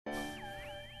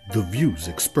The views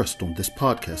expressed on this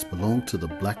podcast belong to the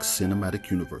Black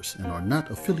Cinematic Universe and are not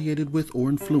affiliated with or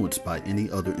influenced by any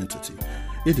other entity.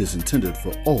 It is intended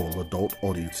for all adult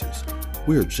audiences.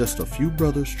 We are just a few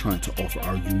brothers trying to offer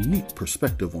our unique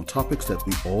perspective on topics that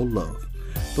we all love.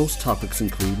 Those topics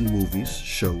include movies,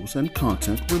 shows, and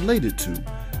content related to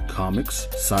comics,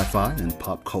 sci-fi, and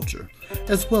pop culture,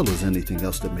 as well as anything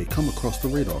else that may come across the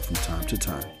radar from time to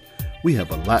time. We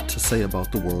have a lot to say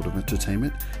about the world of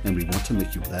entertainment, and we want to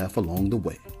make you laugh along the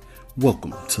way.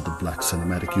 Welcome to the Black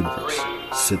Cinematic Universe.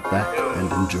 Sit back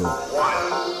and enjoy.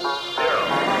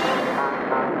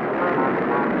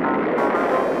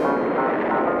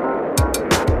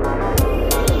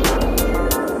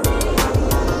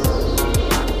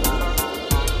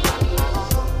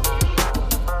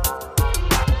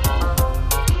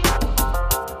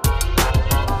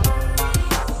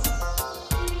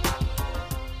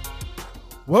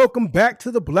 Welcome back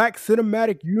to the Black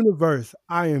Cinematic Universe.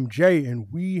 I am Jay, and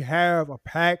we have a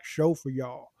packed show for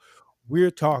y'all.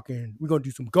 We're going to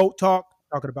do some GOAT talk,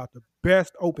 talking about the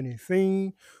best opening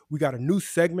scene. We got a new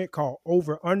segment called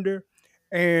Over Under,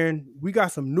 and we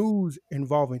got some news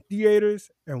involving theaters.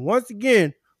 And once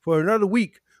again, for another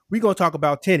week, we're going to talk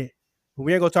about Tenet. But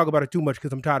we ain't going to talk about it too much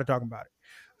because I'm tired of talking about it.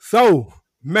 So,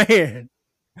 man,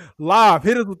 live,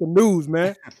 hit us with the news,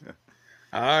 man.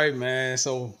 All right, man.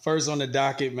 So first on the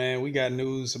docket, man, we got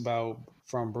news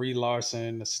from Brie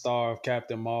Larson, the star of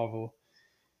Captain Marvel.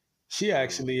 She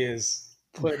actually is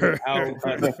putting out.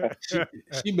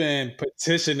 She been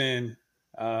petitioning,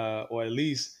 or at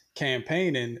least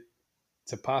campaigning,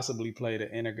 to possibly play the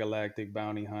intergalactic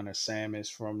bounty hunter Samus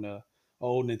from the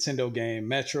old Nintendo game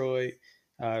Metroid.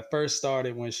 It first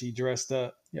started when she dressed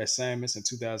up as Samus in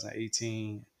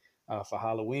 2018 for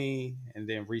Halloween, and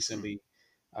then recently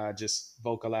just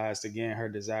vocalized again her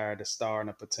desire to star in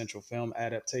a potential film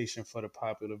adaptation for the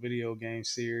popular video game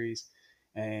series.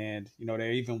 And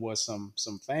there even was some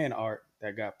fan art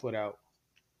that got put out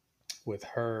with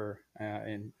her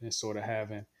and sort of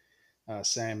having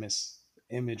Samus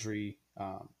imagery,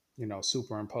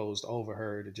 superimposed over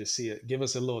her to just see it, give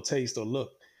us a little taste or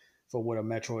look for what a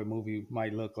Metroid movie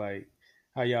might look like.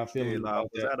 How y'all feeling about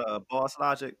was that? that a Boss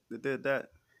Logic that did that?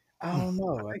 I don't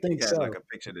know. I think he had so. like a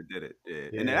picture that did it,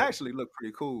 Yeah. and it actually looked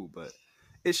pretty cool. But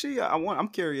is she? I'm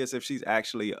curious if she's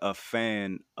actually a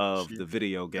fan of the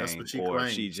video game, or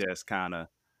if she just kind of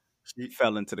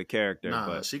fell into the character. Nah,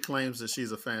 but she claims that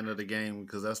she's a fan of the game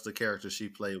because that's the character she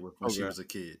played with when she was a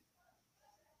kid.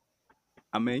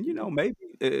 I mean, maybe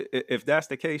if that's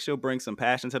the case, she'll bring some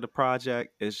passion to the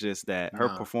project. It's just that her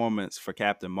performance for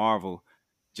Captain Marvel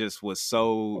just was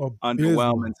so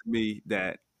underwhelming to me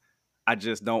that I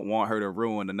just don't want her to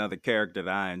ruin another character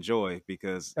that I enjoy,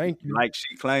 because like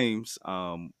she claims,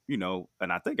 and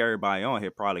I think everybody on here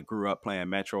probably grew up playing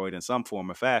Metroid in some form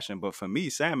or fashion. But for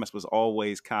me, Samus was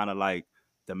always kind of like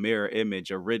the mirror image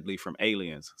of Ridley from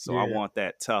Aliens. So I want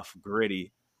that tough,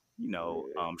 gritty,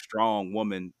 strong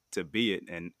woman to be it.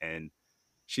 And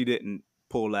she didn't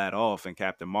pull that off in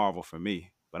Captain Marvel for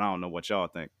me. But I don't know what y'all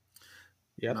think.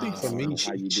 Yeah, I think for me,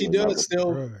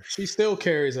 she still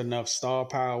carries enough star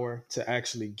power to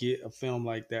actually get a film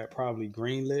like that probably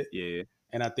greenlit. Yeah.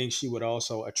 And I think she would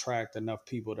also attract enough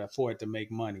people for it to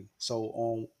make money. So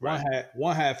on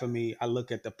one half of me, I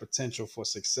look at the potential for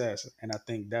success, and I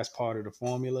think that's part of the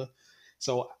formula.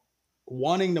 So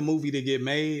wanting the movie to get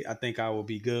made, I think I will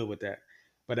be good with that.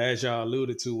 But as y'all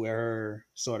alluded to, with her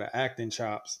sort of acting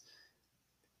chops,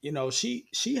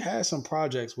 she has some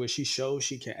projects where she shows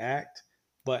she can act.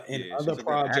 But in other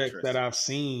projects that I've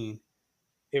seen,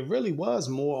 it really was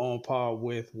more on par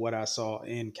with what I saw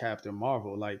in Captain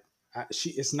Marvel. Like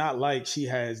it's not like she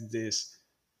has this,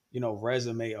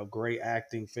 resume of great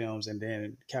acting films, and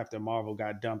then Captain Marvel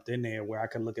got dumped in there where I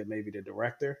could look at maybe the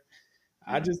director.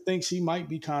 I just think she might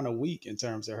be kind of weak in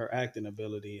terms of her acting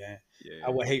ability, and I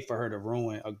would hate for her to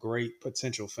ruin a great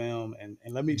potential film. And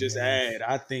let me just add,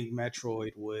 I think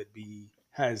Metroid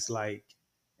has like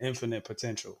infinite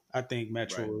potential. I think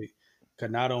Metroid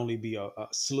could not only be a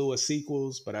slew of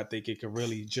sequels, but I think it could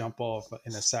really jump off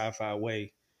in a sci-fi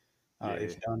way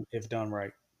if done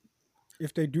right.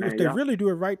 If they really do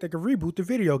it right, they can reboot the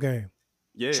video game.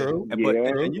 Yeah, true. But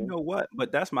and you know what?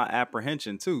 But that's my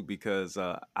apprehension too, because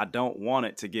I don't want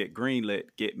it to get greenlit,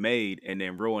 get made, and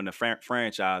then ruin the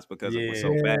franchise because it was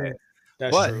so bad.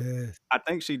 That's true. Yes. I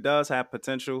think she does have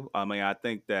potential. I mean, I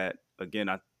think that again,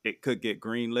 it could get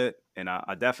greenlit, and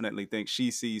I definitely think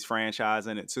she sees franchise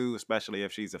in it too, especially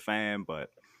if she's a fan. But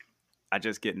I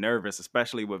just get nervous,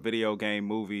 especially with video game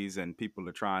movies, and people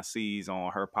are trying to seize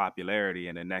on her popularity,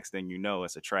 and the next thing you know,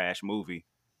 it's a trash movie.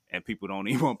 and people don't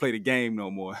even want to play the game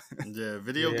no more. Yeah,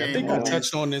 video game. I think I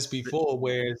touched on this before,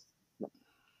 where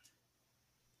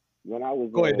when I was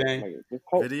go ahead, Dane.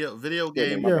 Video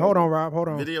game. Yeah, hold on, Rob. Hold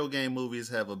on. Video game movies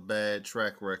have a bad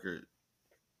track record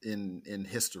in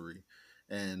history,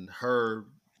 and her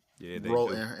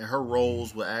her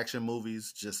roles with action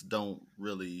movies just don't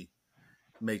really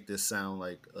make this sound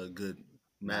like a good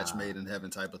match made in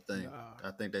heaven type of thing. I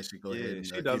think they should go ahead and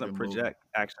she doesn't project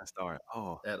action star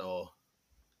at all.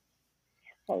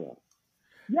 Hold on.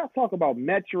 Y'all talk about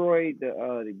Metroid,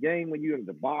 the game when you're at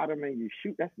the bottom and you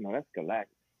shoot. That's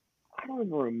Galactic. I don't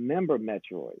even remember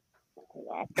Metroid.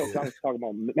 I thought y'all was talking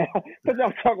about because y'all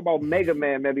was talking about Mega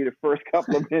Man maybe the first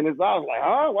couple of minutes. I was like,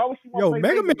 huh? Why would she want to play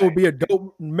Mega Man would be a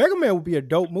dope. Mega Man would be a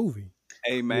dope movie.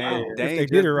 Hey man, if they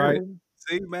did it right.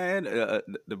 See, man,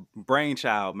 the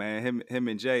brainchild, man. Him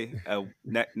and Jay.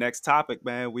 Next topic,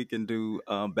 man. We can do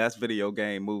best video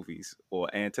game movies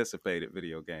or anticipated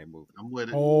video game movies. I'm with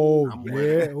it. Oh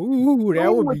yeah, ooh,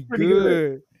 that would be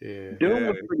good. Yeah, Doom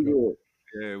was pretty good.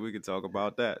 Yeah, we could talk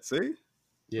about that. See?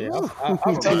 Yeah,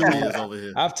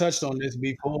 I've touched on this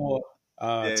before,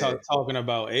 talking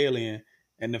about Alien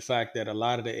and the fact that a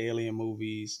lot of the Alien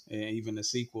movies and even the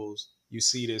sequels, you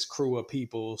see this crew of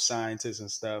people, scientists and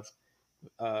stuff,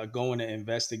 going to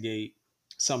investigate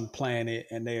some planet,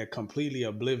 and they are completely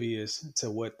oblivious to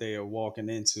what they are walking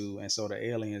into, and so the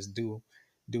aliens do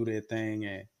their thing,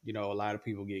 and a lot of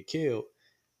people get killed.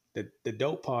 The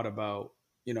dope part about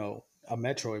a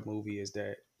Metroid movie is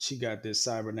that she got this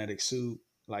cybernetic suit.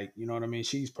 Like, you know what I mean?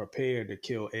 She's prepared to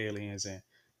kill aliens, and,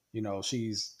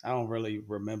 I don't really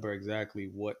remember exactly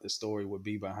what the story would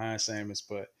be behind Samus,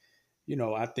 but,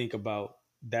 I think about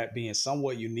that being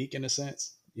somewhat unique in a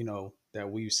sense, that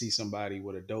we see somebody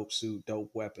with a dope suit,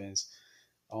 dope weapons,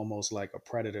 almost like a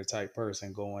Predator type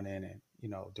person going in and,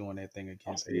 doing their thing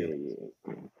against aliens.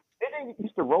 Yeah. Didn't they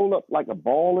used to roll up like a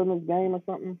ball in this game or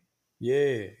something?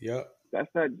 Yeah, yep. That's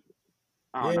that.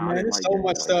 Yeah, man, there's so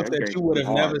much stuff that you would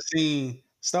have never seen.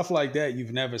 Stuff like that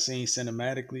you've never seen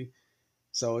cinematically.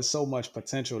 So it's so much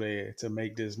potential there to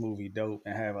make this movie dope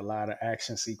and have a lot of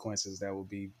action sequences that would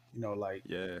be,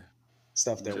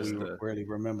 stuff that we really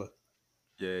remember.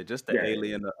 Yeah, just the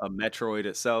alien, a Metroid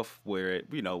itself, where it,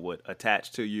 would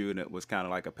attach to you and it was kind of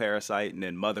like a parasite. And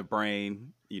then Mother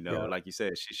Brain, like you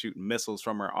said, she's shooting missiles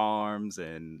from her arms,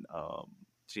 and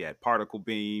she had particle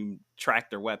beam,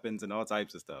 tractor weapons, and all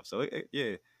types of stuff. So,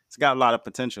 it's got a lot of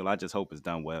potential. I just hope it's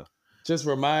done well. Just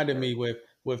reminded me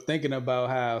with thinking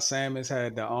about how Samus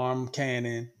had the arm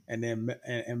cannon and then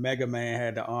and Mega Man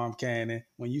had the arm cannon.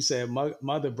 When you said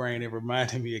Mother Brain, it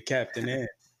reminded me of Captain N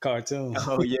cartoon.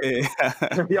 Oh yeah.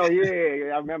 yeah,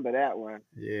 I remember that one.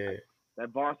 Yeah. That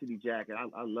varsity jacket.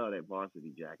 I love that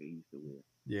varsity jacket he used to wear.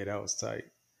 Yeah, that was tight.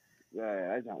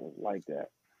 Yeah, that was like that.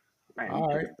 Man, all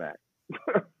right. Back.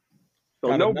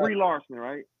 So no Brie Larson,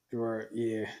 right? Right,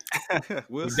 yeah.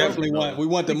 we definitely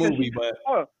want the movie,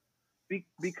 but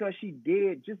because she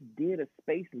did a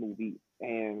space movie,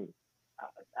 and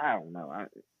I don't know.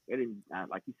 It didn't,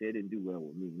 like you said, it didn't do well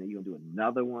with me. Now you're gonna do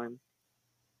another one.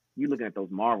 You looking at those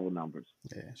Marvel numbers?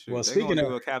 Yeah. Sure. Well, speaking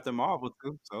of Captain Marvel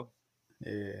too, so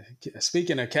yeah.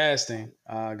 Speaking of casting,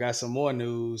 got some more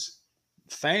news.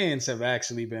 Fans have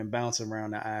actually been bouncing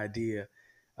around the idea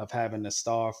of having the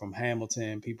star from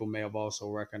Hamilton. People may have also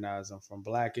recognized him from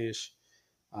Blackish.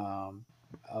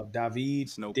 Of David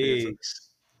Diggs.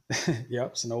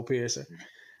 Yep, Snowpiercer.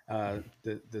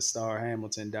 The star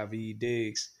Hamilton, David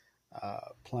Diggs,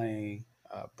 playing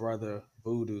Brother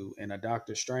Voodoo in a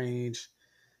Doctor Strange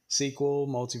sequel,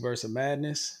 Multiverse of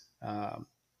Madness.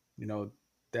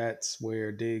 That's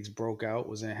where Diggs broke out,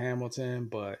 was in Hamilton,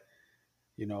 but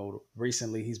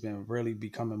recently he's been really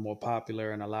becoming more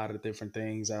popular in a lot of different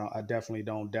things. I definitely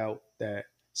don't doubt that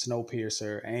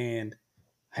Snowpiercer and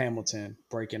Hamilton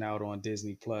breaking out on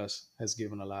Disney Plus has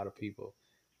given a lot of people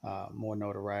more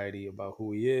notoriety about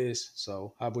who he is.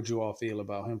 So how would you all feel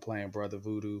about him playing Brother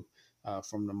Voodoo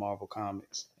from the Marvel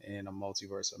Comics in a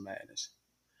Multiverse of Madness?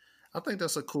 I think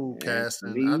that's a cool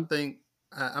casting.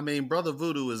 I mean, Brother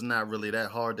Voodoo is not really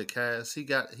that hard to cast. He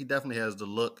definitely has the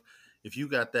look. If you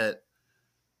got that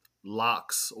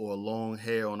locks or long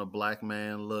hair on a black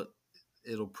man look,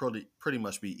 it'll pretty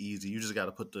much be easy. You just got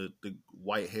to put the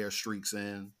white hair streaks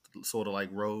in, sort of like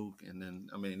Rogue, and then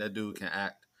that dude can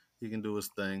act. He can do his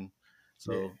thing.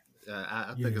 So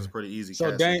I think it's pretty easy.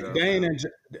 So Dane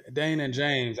and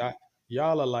James,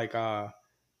 y'all are like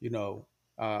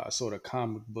sort of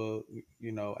comic book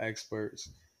experts.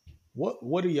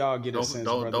 What do y'all get a sense?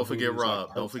 Don't forget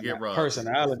Rob. Don't forget Rob.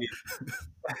 Personality.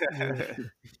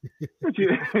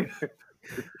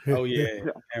 Oh yeah,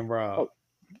 and Rob.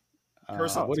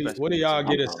 What do y'all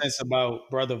get a sense about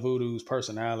Brother Voodoo's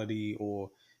personality, or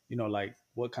like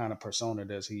what kind of persona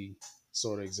does he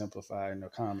sort of exemplify in the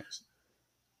comics?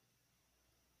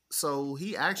 So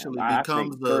he actually I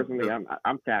becomes think personally,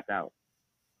 I'm tapped out.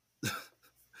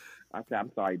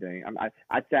 I'm sorry, Dane.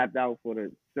 I tapped out for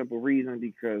the simple reason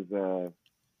because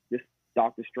this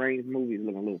Doctor Strange movie is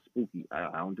looking a little spooky.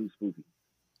 I don't do spooky.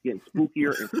 Getting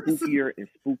spookier and spookier and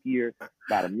spookier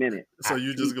by the minute. So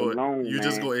you just go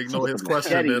ignore his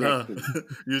question then, huh?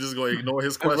 You just go ignore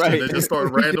his question Right. and just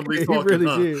start randomly talking. He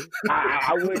really did.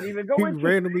 I wouldn't even go He into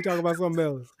randomly talk about something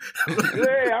else.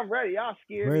 Yeah, I'm ready. Y'all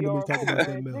scared me Randomly all talk over, about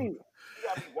man. something else. You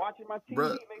gotta be watching my TV. Make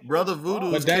sure Brother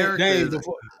Voodoo's But character Dane, is...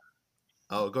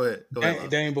 Oh, go ahead.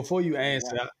 Dane, before you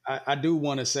answer, I do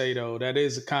want to say though that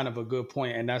is kind of a good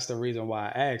point, and that's the reason why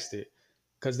I asked it,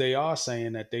 because they are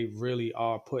saying that they really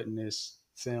are putting this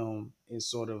film in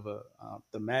sort of a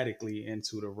thematically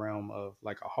into the realm of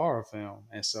like a horror film,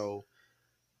 and so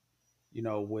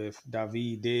with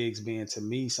Daveed Diggs being to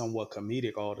me somewhat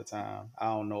comedic all the time, I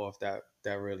don't know if that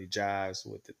really jives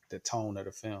with the tone of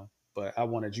the film. But I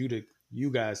wanted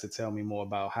you guys to tell me more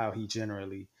about how he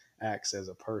generally acts as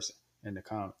a person in the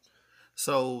comics.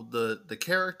 So the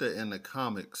character in the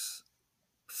comics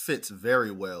fits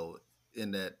very well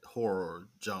in that horror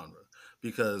genre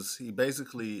because he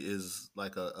basically is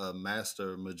like a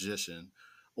master magician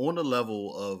on the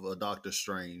level of a Doctor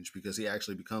Strange, because he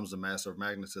actually becomes the master of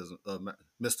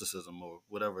mysticism, or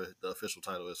whatever the official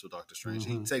title is for Doctor Strange.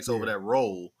 Mm-hmm. He takes over that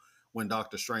role when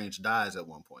Doctor Strange dies at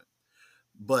one point.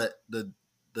 But the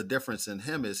difference in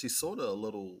him is he's sort of a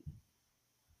little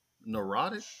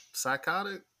neurotic,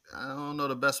 psychotic. I don't know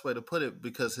the best way to put it,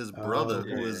 because his brother,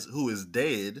 who is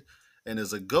dead and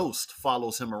is a ghost,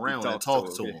 follows him around and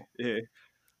talks to him. Yeah.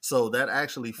 So that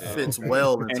actually fits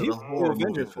well into the horror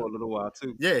movie for a little while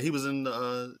too. Yeah, he was in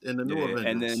the new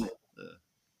Avengers.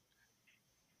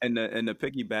 And then and the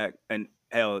piggyback, and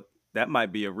hell, that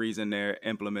might be a reason they're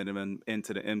implementing him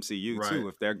into the MCU too.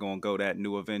 If they're gonna go that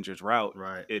new Avengers route,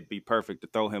 it'd be perfect to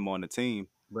throw him on the team.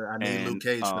 But I need Luke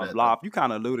Cage for that. Loft, you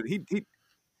kind of alluded.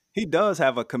 He does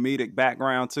have a comedic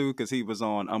background too, because he was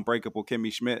on Unbreakable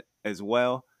Kimmy Schmidt as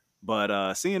well.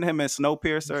 But seeing him in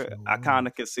Snowpiercer, I kind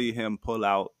of could see him pull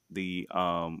out the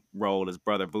role as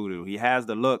Brother Voodoo. He has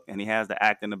the look and he has the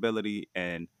acting ability,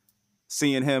 and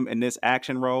seeing him in this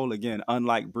action role, again,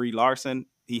 unlike Brie Larson,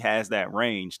 he has that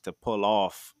range to pull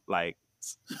off like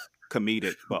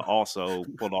comedic, but also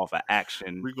pull off an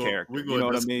action character. You know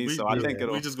what I mean? So I think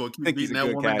we just gonna keep beating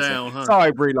that woman down, huh?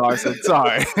 Sorry, Brie Larson.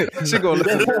 Sorry. She gonna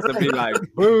listen to this and be like,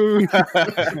 boo.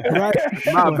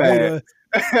 My bad.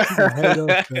 She's gonna hate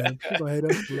us, man. She's gonna hate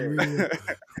us for real.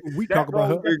 We talk about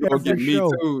her. We're gonna get me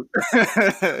too.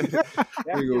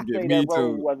 We're gonna get me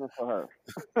too. Wasn't for her.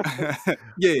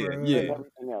 Yeah.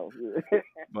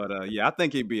 But I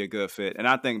think he'd be a good fit, and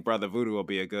I think Brother Voodoo will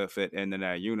be a good fit into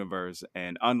that universe.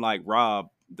 And unlike Rob,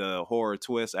 the horror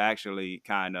twist actually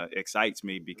kind of excites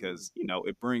me because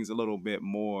it brings a little bit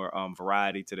more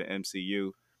variety to the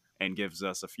MCU. And gives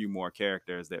us a few more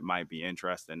characters that might be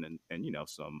interesting, and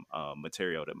some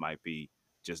material that might be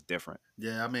just different.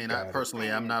 Yeah, I mean,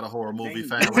 I'm not a horror movie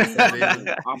fan like that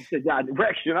either. Opposite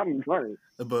direction, I'm learning.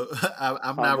 But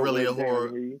I'm not really a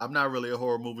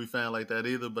horror movie fan like that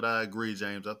either. But I agree,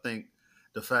 James. I think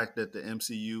the fact that the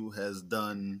MCU has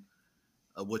done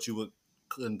what you would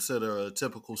consider a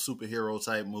typical superhero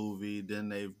type movie, then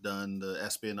they've done the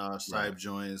espionage type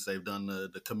joints, they've done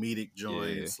the comedic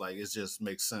joints, like it just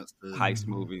makes sense to heist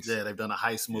movies. Yeah, they've done a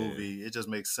heist movie. It just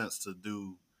makes sense to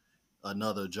do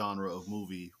another genre of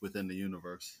movie within the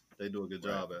universe. They do a good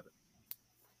job at it.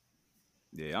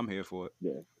 Yeah, I'm here for it.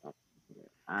 Yeah,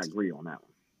 I agree on that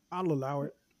one. I'll allow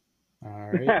it.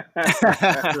 All right.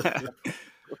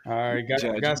 All right,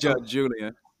 got Judge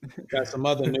Julian. Got some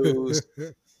other news.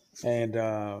 And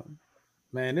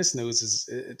man, this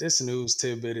news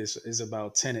tidbit is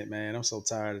about Tenet, man. I'm so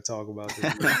tired of talking about this.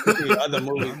 Other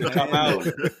movies that come out,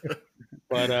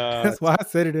 but that's why I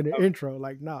said it in the intro.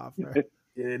 Like, nah, man.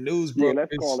 Yeah, news broke.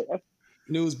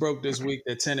 News broke this week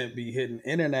that Tenet be hitting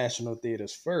international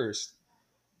theaters first,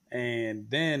 and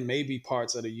then maybe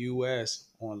parts of the U.S.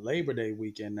 on Labor Day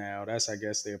weekend. Now, that's I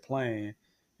guess they're playing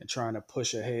and trying to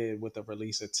push ahead with the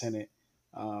release of Tenet.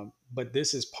 But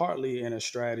this is partly in a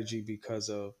strategy because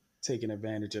of taking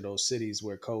advantage of those cities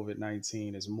where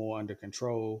COVID-19 is more under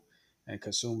control and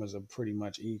consumers are pretty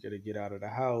much eager to get out of the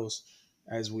house.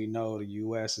 As we know, the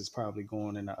U.S. is probably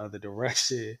going in the other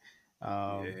direction.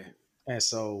 And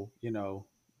so,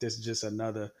 this is just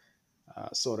another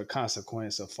sort of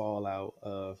consequence of fallout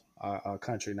of our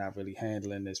country not really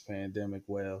handling this pandemic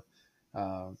well.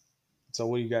 So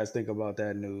what do you guys think about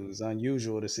that news?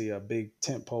 Unusual to see a big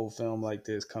tentpole film like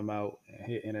this come out and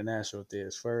hit international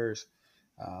theaters first,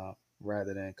 uh,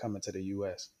 rather than coming to the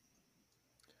U.S.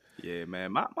 Yeah,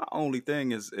 man. My only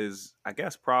thing is I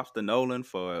guess props to Nolan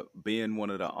for being one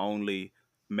of the only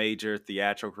major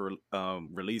theatrical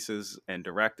releases and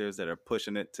directors that are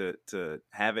pushing it to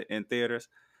have it in theaters.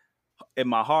 In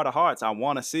my heart of hearts, I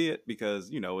want to see it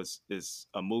because it's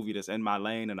a movie that's in my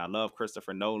lane, and I love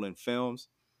Christopher Nolan films.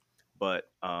 But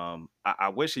I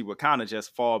wish he would kind of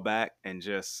just fall back and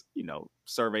just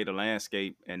survey the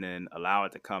landscape and then allow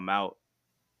it to come out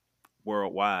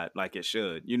worldwide like it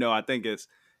should. I think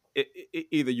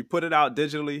either you put it out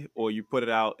digitally or you put it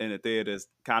out in the theaters,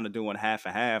 kind of doing half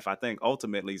and half. I think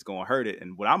ultimately it's going to hurt it.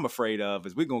 And what I'm afraid of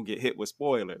is we're going to get hit with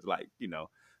spoilers, like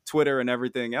Twitter and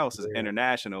everything else is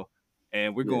international,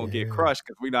 and we're going to get crushed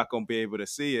because we're not going to be able to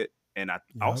see it. And I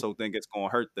also think it's going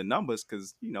to hurt the numbers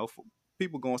because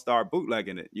people going to start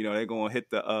bootlegging it. They're going to hit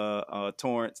the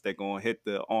torrents, they're going to hit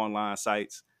the online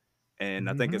sites. And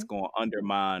I think it's going to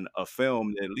undermine a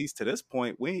film that, at least to this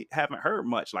point, we haven't heard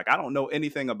much. Like, I don't know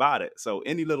anything about it. So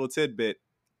any little tidbit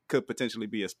could potentially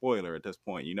be a spoiler at this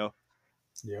point, Yep.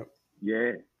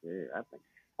 Yeah. I think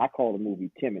I call the movie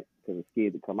timid because it's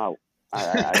scared to come out.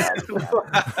 That's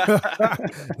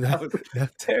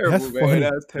terrible, man.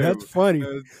 That's terrible. That's funny.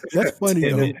 That's funny,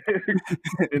 though.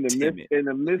 In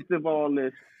the midst of all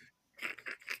this,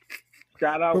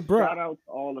 shout out to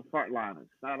all the frontliners.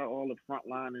 Shout out all the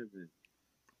frontliners and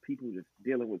people just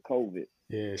dealing with COVID.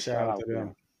 Yeah, shout out to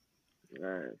them.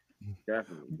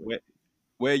 Definitely.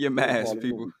 Wear your mask,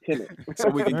 people, so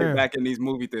we can get back in these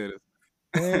movie theaters.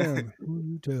 Damn, who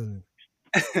you telling?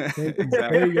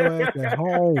 Stay your ass at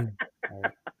home.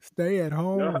 Stay at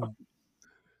home.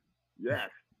 Yes.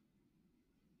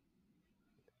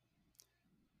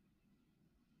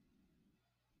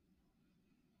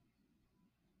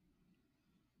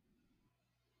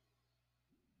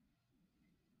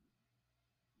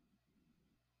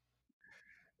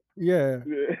 Yeah.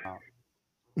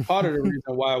 Part of the reason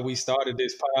why we started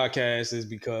this podcast is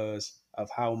because of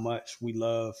how much we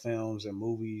love films and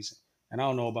movies. And I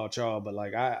don't know about y'all, but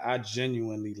like I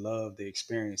genuinely love the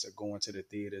experience of going to the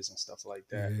theaters and stuff like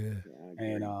that. Yeah.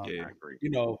 And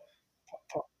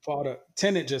part of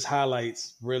Tenet just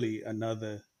highlights really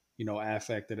another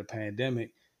aspect of the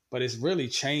pandemic, but it's really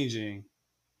changing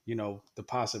the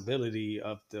possibility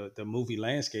of the movie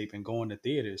landscape and going to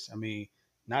theaters. I mean,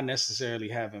 not necessarily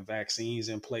having vaccines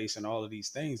in place and all of these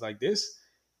things like this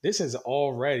has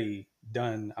already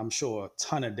done, I'm sure, a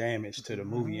ton of damage to the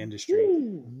movie industry.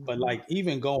 But like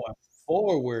even going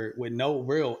forward with no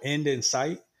real end in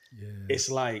sight, it's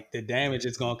like the damage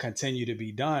is going to continue to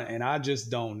be done. And I just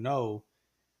don't know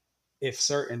if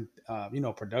certain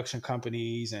production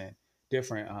companies and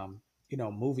different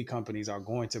movie companies are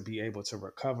going to be able to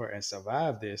recover and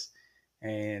survive this.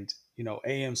 And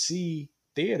AMC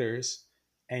theaters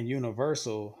and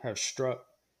Universal have struck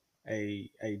a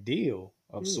deal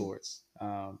of sorts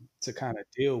to kind of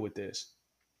deal with this,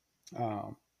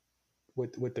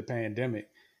 with the pandemic,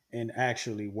 and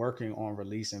actually working on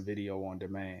releasing video on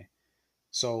demand.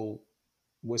 So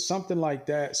with something like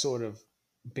that sort of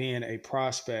being a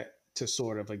prospect to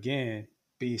sort of again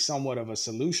be somewhat of a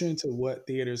solution to what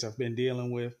theaters have been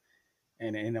dealing with,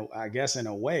 and I guess in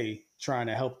a way trying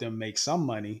to help them make some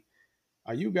money,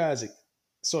 are you guys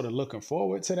sort of looking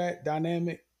forward to that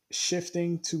dynamic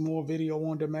shifting to more video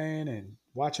on demand and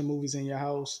watching movies in your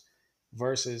house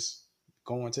versus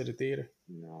going to the theater?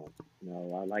 No,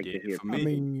 I like to hear. For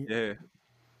me,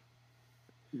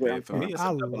 for me, it's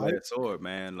a double-edged sword,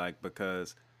 man. Like,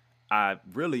 because I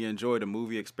really enjoy the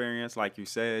movie experience, like you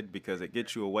said, because it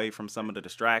gets you away from some of the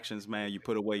distractions, man. You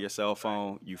put away your cell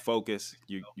phone, you focus,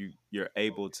 you're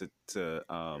able to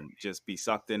just be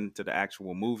sucked into the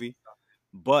actual movie.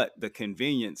 But the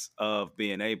convenience of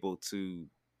being able to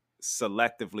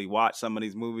selectively watch some of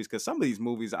these movies, because some of these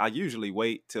movies I usually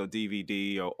wait till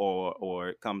DVD or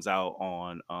it comes out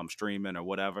on streaming or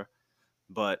whatever.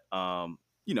 But all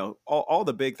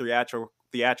the big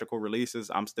theatrical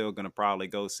releases I'm still gonna probably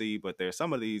go see, but there's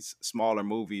some of these smaller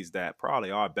movies that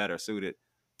probably are better suited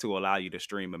to allow you to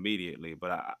stream immediately.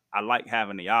 But I like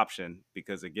having the option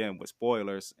because, again, with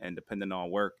spoilers and depending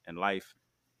on work and life,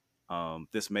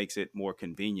 this makes it more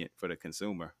convenient for the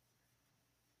consumer.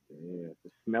 Yeah,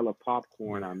 the smell of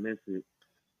popcorn, I miss it.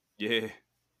 Yeah.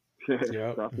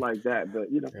 Stuff like that. But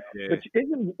but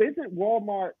isn't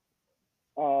Walmart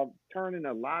turning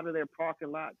a lot of their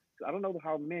parking lots, I don't know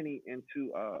how many,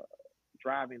 into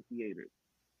drive-in theaters?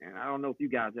 And I don't know if you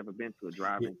guys ever been to a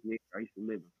drive-in theater. I used to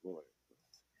live in Florida.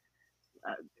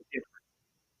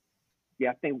 Yeah,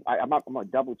 I think I'm gonna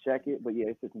double check it, but yeah,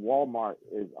 it's just Walmart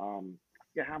is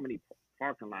how many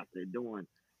parking lots they're doing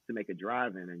to make a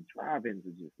drive-in, and drive-ins are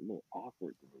just a little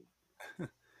awkward to me.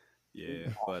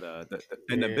 Yeah, but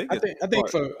the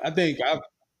biggest I think I've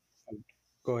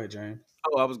go ahead, James.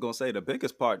 Oh, I was gonna say the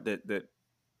biggest part that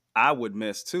I would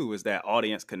miss too is that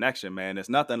audience connection, man. It's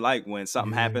nothing like when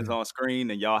something happens on screen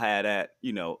and y'all had that,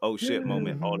 oh shit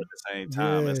moment all at the same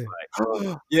time. It's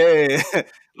like, yeah,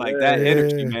 like that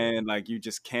energy, man. Like you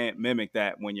just can't mimic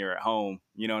that when you're at home.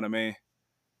 You know what I mean?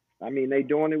 I mean, they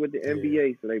doing it with the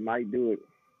NBA, so they might do it.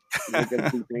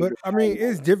 But I mean,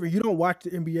 it's different. You don't watch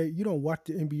the NBA. You don't watch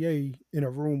the NBA in a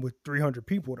room with 300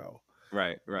 people, though.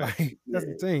 Right. Like, that's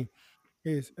the thing.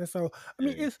 And so I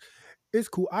mean, it's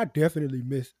cool. I definitely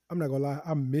miss. I'm not gonna lie.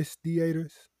 I miss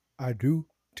theaters. I do.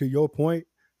 To your point,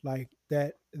 like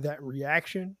that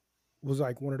reaction was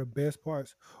like one of the best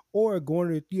parts. Or going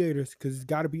to the theaters, because it's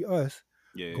got to be us.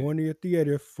 Yeah. Going to a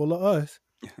theater full of us,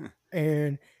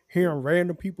 and hearing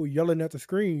random people yelling at the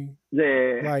screen.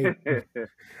 Yeah. Like.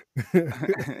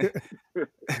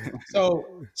 So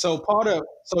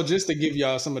just to give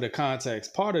y'all some of the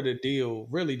context, part of the deal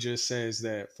really just says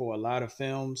that for a lot of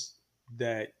films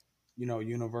that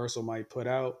Universal might put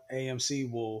out,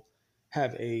 AMC will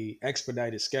have a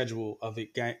expedited schedule of it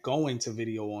going to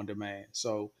video on demand.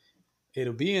 So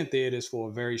it'll be in theaters for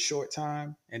a very short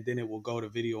time, and then it will go to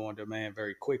video on demand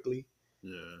very quickly.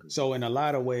 Yeah. So in a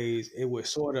lot of ways, it would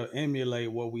sort of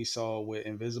emulate what we saw with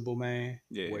Invisible Man,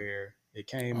 where it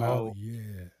came out,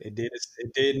 it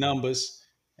did numbers,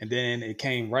 and then it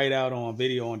came right out on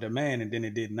video on demand, and then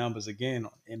it did numbers again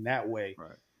in that way.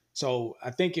 Right. So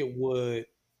I think it would.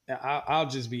 I'll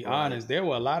just be honest. There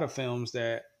were a lot of films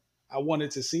that I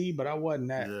wanted to see, but I wasn't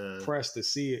that pressed to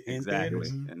see it in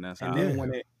theaters. And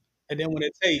then when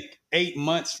it take 8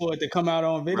 months for it to come out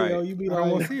on video, you be like, I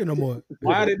don't want to see it no more.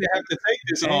 Why did they have to take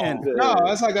this long? No,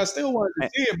 it's like I still wanted to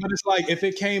see it, but it's like if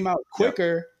it came out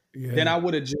quicker, then I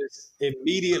would have just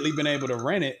immediately been able to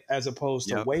rent it as opposed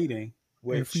to waiting.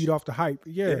 And feed off the hype.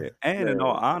 And in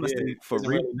all honesty, for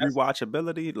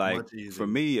rewatchability, like for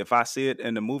me, if I see it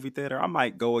in the movie theater, I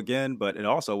might go again, but it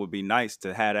also would be nice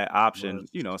to have that option,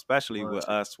 especially with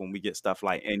us when we get stuff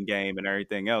like Endgame and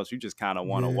everything else. You just kind of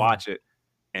want to watch it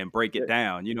and break it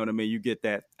down. You know what I mean? You get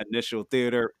that initial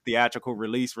theatrical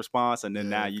release response, and then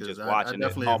now you just watching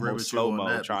it almost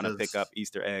slow-mo, trying to pick up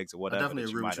Easter eggs or whatever. I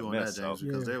definitely agree with you on that, James,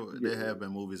 because there have been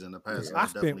movies in the past that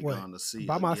I've definitely gone to see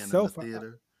by myself in the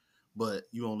theater. But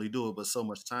you only do it but so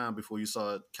much time before you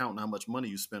start counting how much money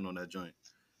you spend on that joint.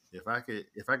 If I could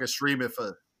stream it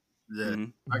for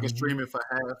I could stream it for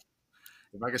half.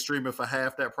 If I could stream it for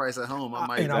half that price at home, I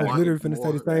might. And I was literally finna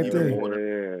say the same thing.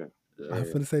 I was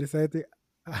finna say the same thing.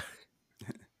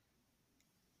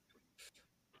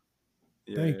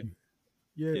 Thank you.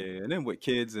 Yeah, and then with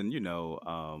kids and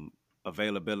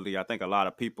availability, I think a lot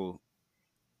of people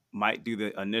might do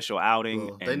the initial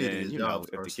outing, and then if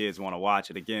the kids want to watch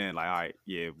it again, like, all right,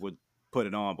 we'll put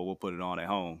it on, but we'll put it on at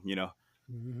home.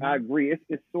 I agree.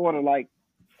 It's sort of like,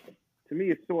 to me,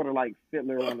 it's sort of like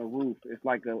Fiddler on the Roof. It's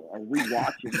like a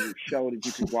rewatching show that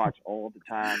you can watch all the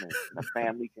time, and the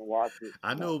family can watch it.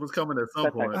 I knew it was coming at some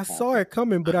point. I saw it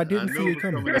coming, but I didn't see it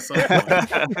coming. At some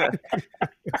point.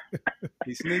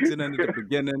 He sneaks it into the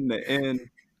beginning, the end,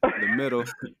 the middle.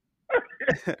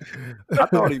 I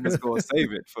thought he was going to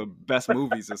save it for best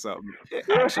movies or something.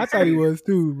 I thought he was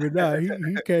too, but nah,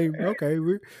 he came. Okay,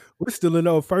 we're still in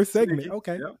our first segment.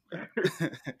 Okay. Yep.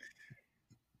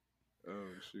 Oh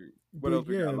shoot! What else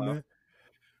we got, man?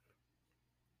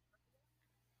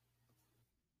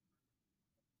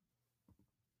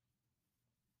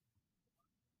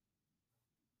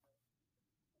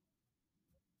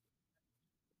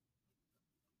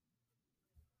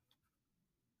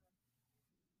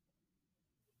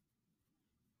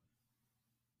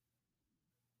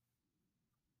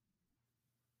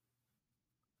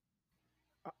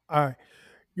 All right.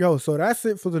 Yo, so that's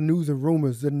it for the news and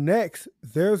rumors. The next,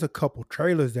 there's a couple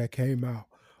trailers that came out.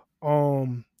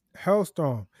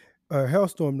 Hellstorm,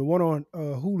 the one on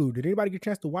Hulu. Did anybody get a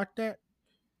chance to watch that?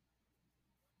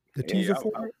 The teaser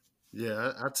for it?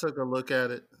 Yeah, I took a look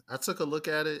at it.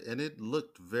 And it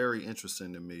looked very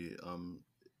interesting to me.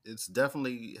 It's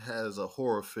definitely has a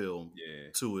horror film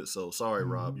to it. So sorry,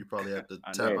 Rob, you probably have to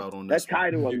tap out on this. That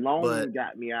title alone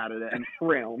got me out of that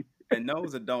realm. And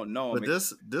those that don't know, but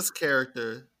this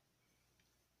character.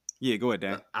 Yeah, go ahead,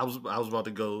 Dan. I was about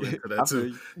to go into that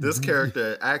too. This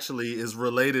character actually is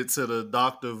related to the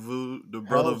the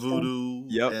Brother Voodoo,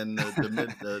 and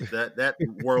that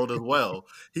world as well.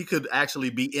 He could actually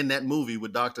be in that movie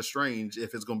with Doctor Strange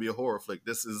if it's going to be a horror flick.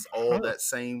 This is all that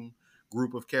same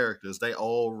group of characters. They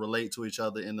all relate to each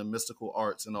other in the mystical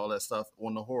arts and all that stuff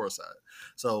on the horror side.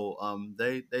 So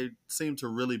they seem to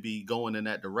really be going in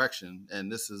that direction,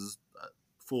 and this is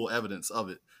full evidence of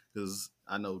it, because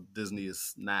I know Disney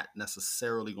is not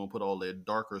necessarily going to put all their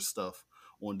darker stuff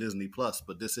on Disney Plus,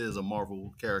 but this is a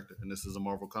Marvel character, and this is a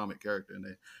Marvel comic character, and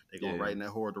they go right in that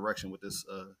horror direction with this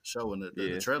show, and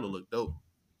the trailer looked dope.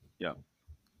 Yeah.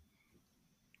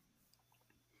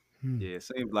 Yeah, it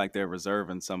seems like they're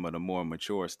reserving some of the more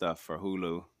mature stuff for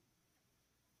Hulu.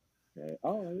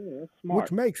 Oh, yeah, that's smart.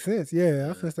 Which makes sense. Yeah, I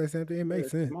was going to say something. It makes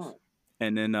sense. Smart.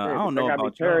 And then I don't know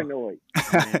about y'all.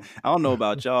 I don't know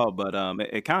about y'all, but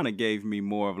it kind of gave me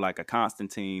more of like a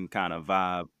Constantine kind of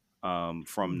vibe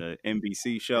from the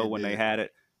NBC show when they had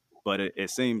it. But it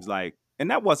seems like,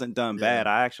 and that wasn't done bad.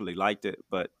 I actually liked it,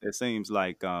 but it seems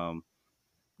like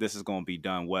this is going to be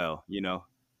done well, you know?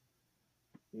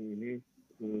 Mm-hmm.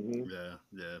 Mm-hmm.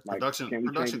 Yeah.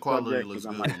 Production quality looks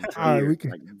good. All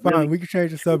right, we can change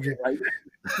the subject.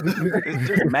 It's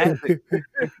just magic.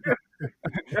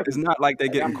 It's not like they're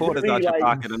getting quarters out your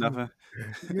pocket or nothing.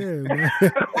 Yeah, man.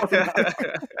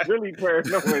 Really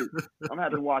paranoid. I'm gonna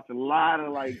have to watch a lot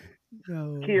of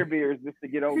Care Bears just to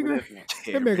get over this one.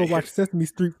 That man gonna watch Sesame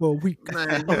Street for a week.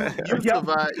 Man, you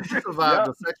survive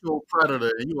the sexual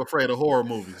predator, and you afraid of horror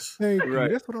movies.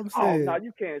 Right. That's what I'm saying. Oh, no,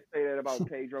 you can't say that about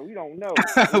Pedro. We don't know.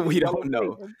 We don't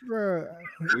know.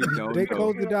 They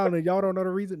closed it down, and y'all don't know the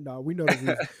reason. No, we know the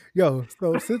reason. Yo,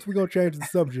 so since we're gonna change the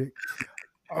subject,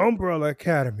 Umbrella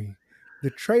Academy, the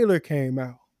trailer came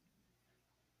out.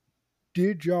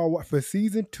 Did y'all for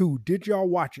season 2? Did y'all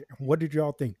watch it? What did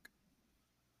y'all think?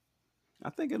 I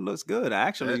think it looks good.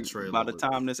 Actually, by the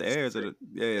time this airs,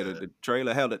 the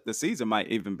trailer held it. The season might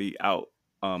even be out.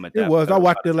 At that it was. I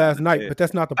watched it last night, but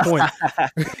that's not the point.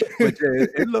 But yeah,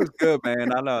 it looks good,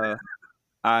 man.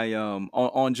 I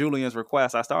on Julian's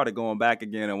request, I started going back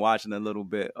again and watching a little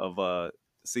bit of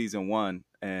season 1,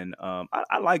 and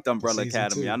I liked Umbrella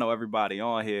Academy. 2. I know everybody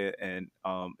on here and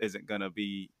isn't gonna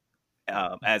be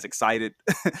as excited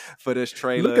for this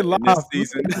trailer in this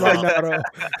season.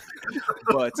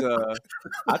 But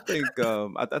I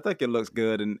think it looks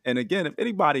good. And again, if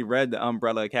anybody read the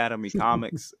Umbrella Academy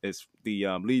comics, it's the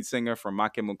lead singer from My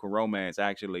Chemical Romance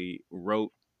actually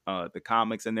wrote the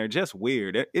comics, and they're just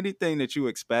weird. Anything that you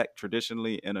expect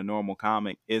traditionally in a normal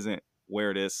comic isn't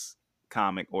where this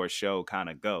comic or show kind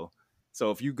of go.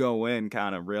 So if you go in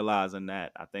kind of realizing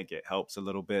that, I think it helps a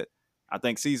little bit. I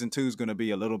think season 2 is going to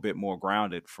be a little bit more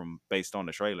grounded based on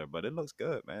the trailer, but it looks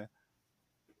good, man.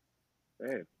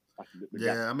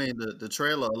 Yeah, I mean, the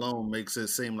trailer alone makes it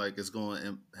seem like it's going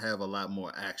to have a lot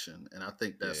more action, and I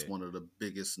think that's one of the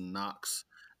biggest knocks.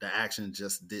 The action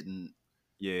just didn't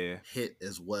hit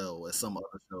as well as some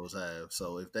other shows have.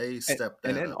 So if they step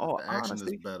that up, the action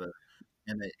is better.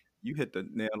 And you hit the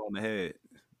nail on the head.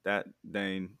 That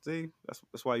Dane, see,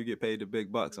 that's why you get paid the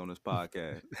big bucks on this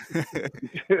podcast.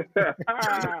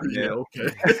 Yeah, okay.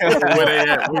 Where they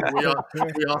at? We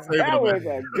all saving that was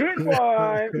a good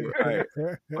one.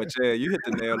 Right. But yeah, you hit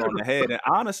the nail on the head. And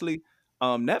honestly,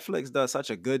 Netflix does such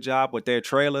a good job with their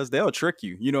trailers. They'll trick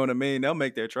you. You know what I mean? They'll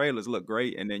make their trailers look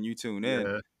great, and then you tune in.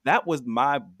 Yeah. That was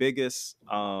my biggest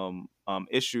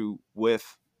issue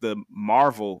with the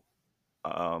Marvel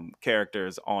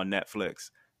characters on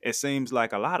Netflix. It seems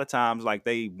like a lot of times, like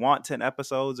they want 10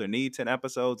 episodes or need 10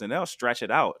 episodes, and they'll stretch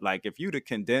it out. Like if you'd have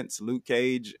condensed Luke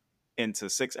Cage into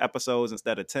 6 episodes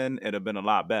instead of 10, it'd have been a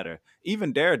lot better.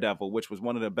 Even Daredevil, which was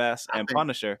one of the best, and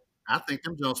Punisher. I think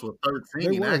them jokes were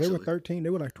 13. They were 13. They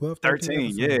were like 12,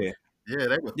 13 yeah. Yeah,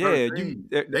 they were 13.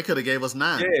 They could have gave us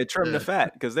 9. Yeah, trim the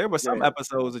fat, because there were some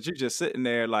episodes that you just sitting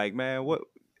there like, man, what?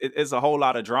 It's a whole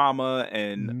lot of drama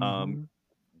and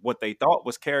what they thought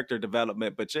was character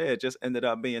development, but it just ended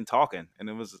up being talking. And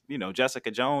it was,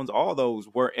 Jessica Jones, all those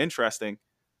were interesting,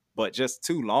 but just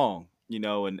too long,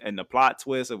 and the plot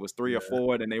twist, it was 3 or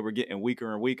 4, and they were getting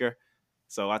weaker and weaker.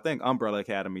 So I think Umbrella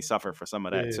Academy suffered for some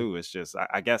of that too. It's just,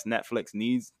 I guess Netflix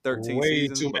needs 13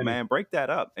 seasons, but man, break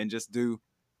that up and just do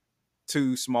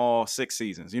 2 small 6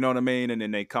 seasons. You know what I mean? And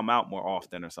then they come out more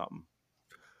often or something.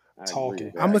 I'm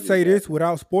going to say this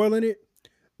without spoiling it.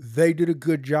 They did a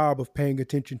good job of paying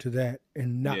attention to that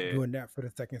and not doing that for the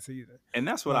second season. And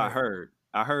that's what I heard.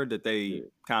 I heard that they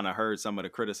kind of heard some of the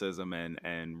criticism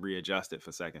and readjusted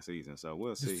for second season. So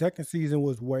we'll see. The second season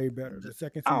was way better. The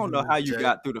second season I don't know how you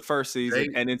got through the first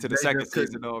season and into the second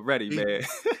season already, man.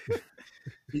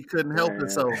 He couldn't help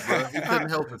himself, bro. He couldn't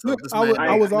help himself.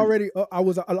 I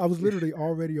was literally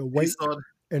already awake.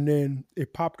 and then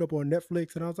it popped up on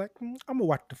Netflix, and I was like, I'm gonna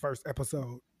watch the first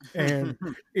episode. And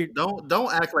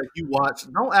don't act like you watched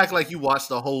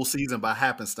the whole season by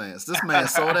happenstance. This man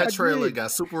saw that trailer,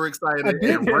 got super excited,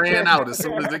 and ran out as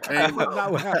soon as it came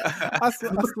out. I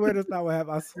swear that's not what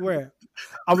happened. I swear.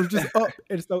 I was just up,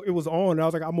 and so it was on. I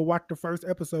was like, I'm gonna watch the first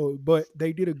episode, but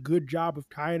they did a good job of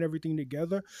tying everything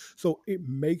together, so it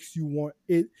makes you want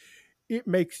it. It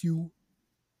makes you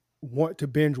want to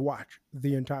binge watch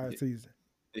the entire season.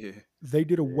 Yeah. They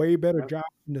did a way better job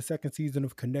in the second season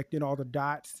of connecting all the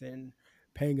dots and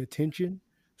paying attention,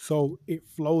 so it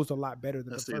flows a lot better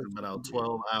than that the season first. Been out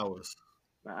 12 hours.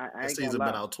 That season been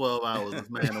out 12 hours. This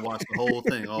man to watch the whole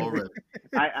thing already.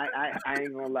 I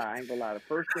ain't gonna lie. The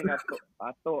first thing I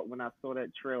thought when I saw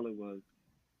that trailer was,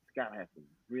 this guy has some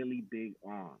really big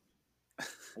arms. I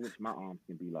wish my arms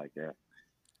can be like that.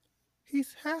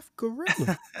 He's half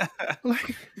gorilla.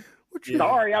 Like,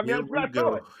 sorry, I meant what I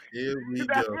thought. Here we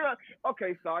go.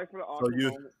 Okay, sorry for the awkward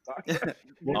moment.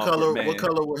 What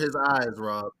color were his eyes,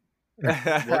 Rob?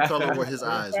 What color were his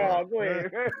eyes, Rob? Go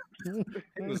ahead.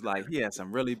 He was like, he had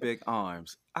some really big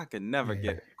arms. I could never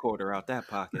get a quarter out that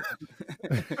pocket.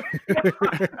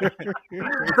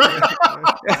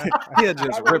 He'll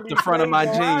just rip the front of my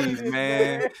jeans,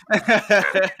 man.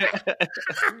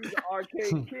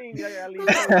 Arcade King.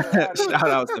 Shout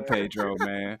out to Pedro,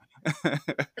 man.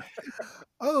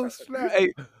 Oh, snap.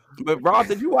 Hey, but Rob,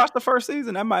 did you watch the first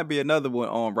season? That might be another one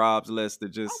on Rob's list to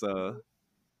just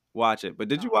watch it. But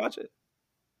did you watch it?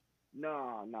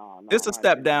 No. It's a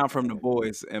step down from The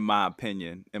Boys, in my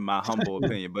opinion, in my humble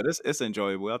opinion. But it's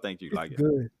enjoyable. I think you'd like it.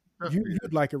 Good.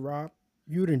 You'd like it, Rob.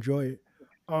 You'd enjoy it.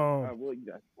 Well, I'm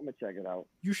gonna check it out.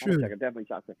 You should. Definitely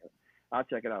check it. I'll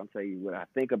check it out and tell you what I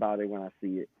think about it when I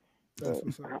see it.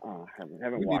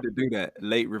 Haven't we need to do that.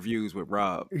 Late reviews with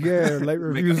Rob. Yeah, late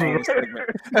reviews. Right.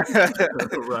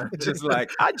 Just like,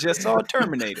 I just saw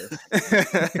Terminator.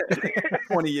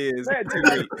 20 years. Man,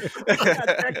 I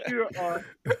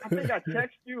think I texted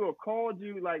you or called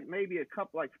you like maybe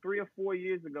 3 or 4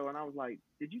 years ago, and I was like,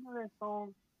 "Did you know that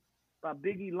song by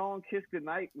Biggie, Long Kiss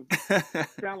Goodnight?"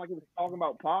 Sound like it was talking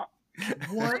about pop.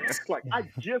 What? Like, I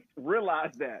just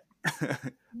realized that.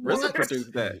 RZA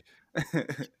produced that.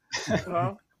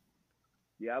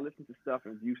 Yeah, I listen to stuff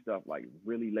and view stuff like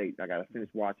really late. I gotta finish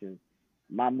watching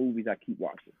my movies. I keep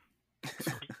watching,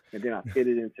 and then I fit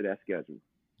it into that schedule.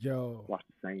 Yo, watch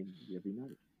the same every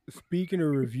night. Speaking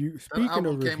of reviews, came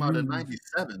out in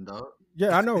 '97, dog.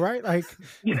 Yeah, I know, right? Like,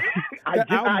 that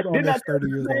album's almost 30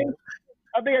 years old.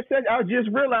 I think I said, I just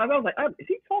realized, I was like, is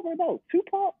he talking about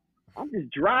Tupac? I'm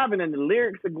just driving and the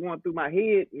lyrics are going through my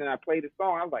head, and then I play the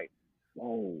song. I was like,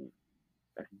 whoa,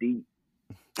 that's deep.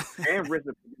 And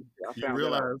RZA.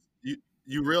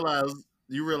 You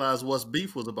realize What's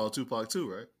Beef was about Tupac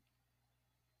too, right?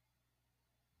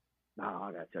 No,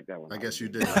 I gotta check that one. I guess you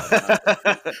did.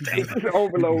 It's an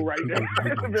overload right there.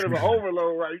 It's a bit of an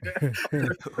overload right there.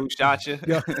 Who shot you?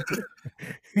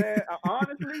 Man,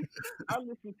 honestly, I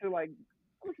listen to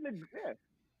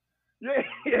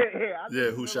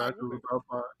Who shot you?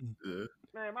 Yeah.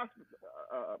 Man,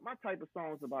 my type of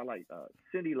songs about like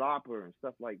Cyndi Lauper and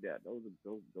stuff like that. Those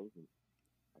are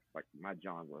like my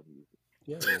genre of music.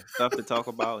 Yeah, stuff to talk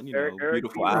about.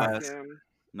 Beautiful eyes.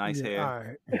 Nice hair. All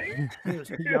right.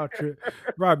 Y'all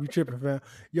Rob, you tripping, fam.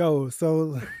 Yo,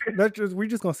 so we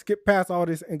just gonna skip past all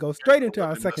this and go straight into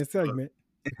our second segment.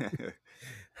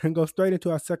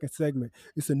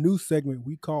 It's a new segment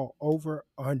we call Over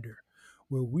Under,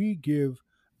 where we give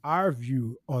our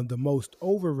view on the most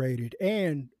overrated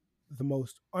and the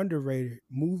most underrated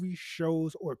movies,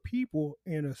 shows, or people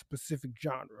in a specific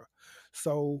genre.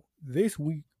 So this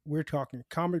week we're talking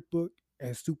comic book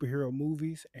and superhero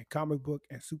movies and comic book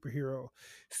and superhero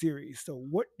series. So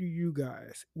what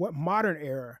modern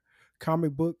era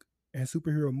comic book and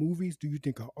superhero movies do you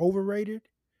think are overrated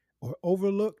or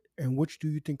overlooked, and which do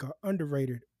you think are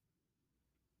underrated?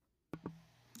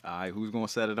 All right, who's gonna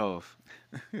set it off?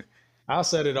 I'll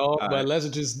set it off, but let's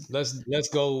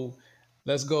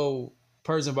go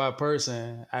person by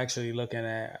person, actually looking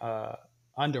at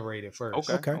underrated first.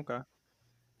 Okay.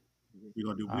 We're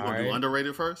gonna do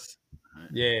underrated first? Right.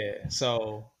 Yeah.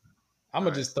 So I'm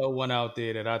gonna just throw one out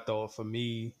there that I thought for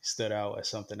me stood out as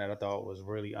something that I thought was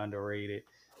really underrated.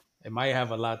 It might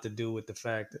have a lot to do with the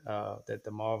fact that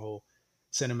the Marvel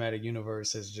Cinematic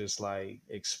Universe has just like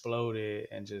exploded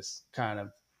and just kind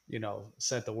of,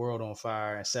 set the world on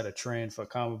fire and set a trend for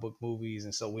comic book movies.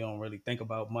 And so we don't really think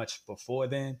about much before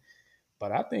then.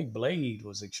 But I think Blade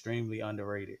was extremely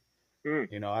underrated.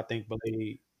 I think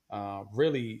Blade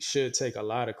really should take a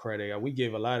lot of credit. We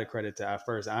give a lot of credit to our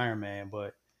first Iron Man,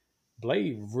 but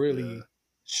Blade really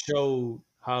showed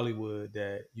Hollywood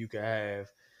that you could have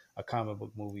a comic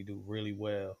book movie do really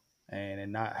well,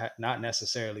 and not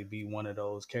necessarily be one of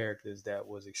those characters that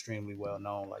was extremely well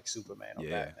known like Superman or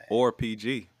Batman or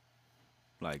PG.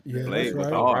 Like Blade was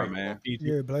right. R, man.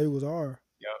 Yeah, Blade was R.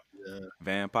 Yep.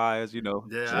 Vampires, you know.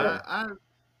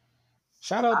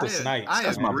 Shout out to Snipes.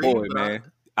 That's my boy, man.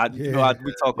 We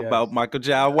talk about Michael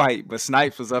Jai White, but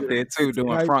Snipes was up there too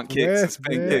doing front kicks and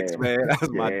spin kicks, man. That was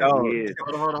my dog.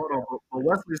 Hold on.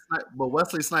 But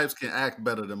Wesley Snipes can act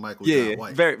better than Michael Jai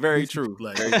White. Very true.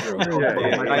 Very true.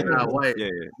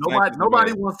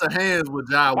 Nobody wants to hands with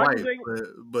Jai White,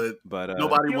 but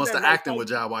nobody wants to acting with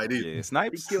Jai White either. Yeah,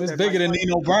 Snipes is bigger than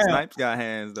Nino Brown. Snipes got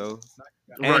hands though.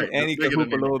 And he could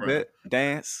hoop a little bit,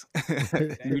 dance.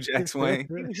 New Jack Swing.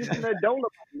 He was just in that Dolomite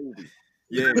movie.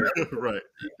 Yeah, right.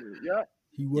 Yeah,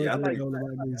 he was.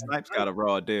 Snipes got a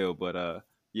raw deal, but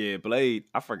Blade.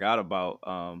 I forgot about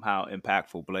how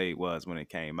impactful Blade was when it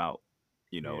came out.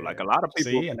 You know, like a lot of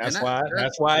people. See, and that's why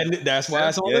it's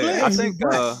on the list. I think.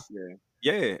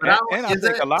 And I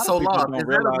think a lot of people don't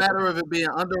realize. Is that a matter of it being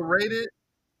underrated,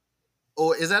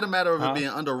 or is that a matter of it being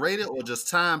underrated, or just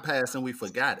time passed and we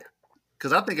forgot it?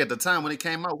 Because I think at the time when it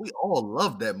came out, we all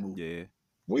loved that movie. Yeah.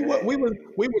 We were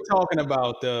talking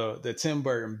about the Tim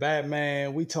Burton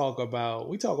Batman. We talk about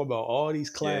all these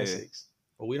classics,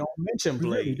 but we don't mention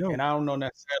Blade. Really and I don't know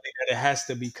necessarily that it has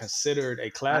to be considered a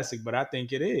classic, but I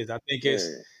think it is. I think it's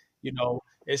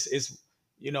it's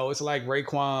like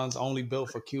Raekwon's Only Built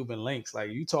for Cuban Links.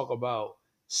 Like you talk about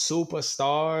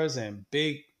superstars and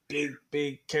big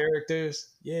characters.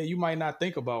 Yeah, you might not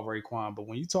think about Raekwon, but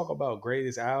when you talk about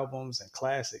greatest albums and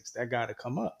classics, that got to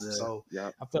come up. Yeah, so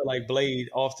I feel like Blade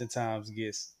oftentimes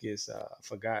gets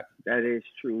forgotten. That is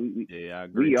true. I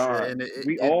agree. That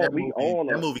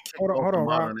movie kicked off the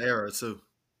modern era too.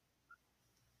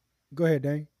 Go ahead,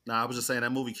 Dane. I was just saying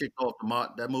that movie kicked off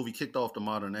the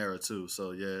modern era too.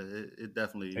 So it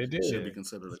definitely should be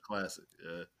considered a classic.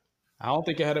 Yeah. I don't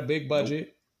think it had a big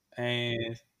budget.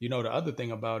 And, the other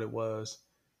thing about it was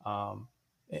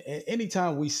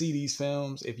anytime we see these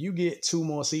films, if you get 2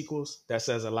 more sequels, that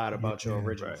says a lot about your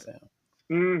original film.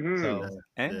 Mm-hmm. So,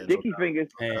 and Sticky Fingers.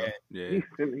 And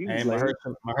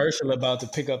Mahershala about to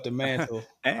pick up the mantle.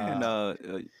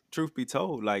 And truth be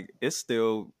told, like, it's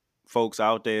still folks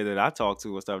out there that I talk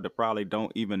to and stuff that probably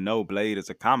don't even know Blade is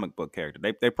a comic book character.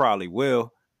 They probably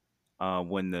will.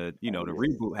 When the the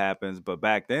reboot happens, but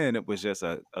back then it was just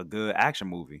a good action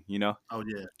movie, Oh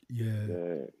yeah.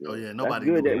 Oh yeah. Nobody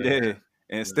knew that.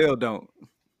 And still don't.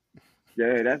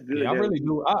 Yeah, that's good. Yeah, I really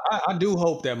do. I do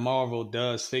hope that Marvel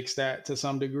does fix that to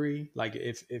some degree. Like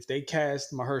if they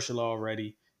cast Mahershala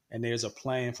already and there's a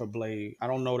plan for Blade, I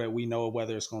don't know that we know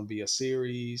whether it's going to be a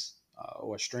series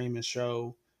or a streaming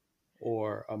show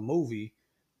or a movie,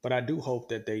 but I do hope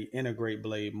that they integrate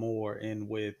Blade more in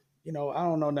with. I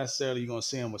don't know necessarily you're going to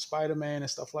see him with Spider-Man and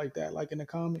stuff like that, like in the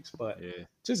comics, but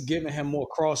just giving him more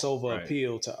crossover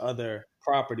appeal to other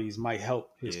properties might help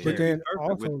his character.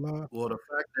 Well, the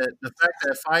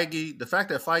fact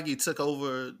that Feige took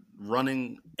over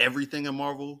running everything in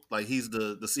Marvel, like he's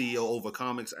the CEO over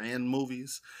comics and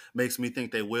movies, makes me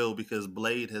think they will, because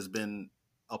Blade has been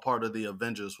a part of the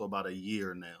Avengers for about a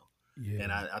year now. Yeah.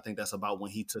 And I think that's about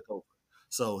when he took over.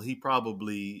 So he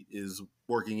probably is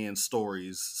working in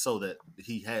stories so that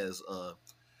he has a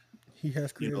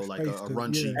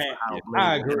run sheet for how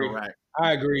Blade will interact.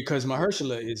 I agree, because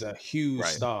Mahershala is a huge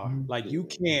star. Like you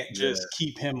can't just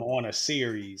keep him on a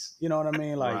series. You know what I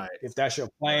mean? Like if that's your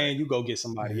plan, you go get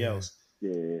somebody else.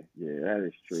 Yeah, that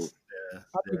is true.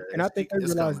 I think they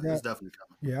realized that. It's definitely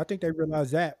coming. Yeah, I think they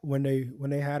realized that when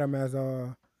they had him as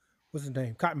what's his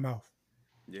name, Cottonmouth.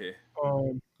 Yeah.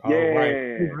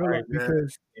 Right.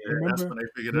 Because that's when they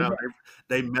figured it out.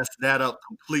 They messed that up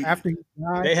completely. After he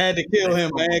died, they had to kill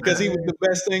him, man, because he was the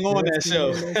best thing on that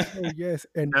show. Yes,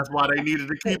 and that's why they needed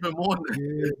to keep him on there.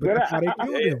 Yeah, but that's why they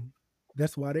killed him.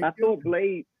 That's why they. I thought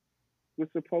Blade was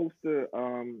supposed to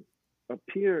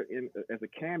appear as a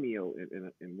cameo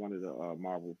in one of the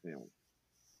Marvel films.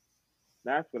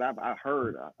 That's what I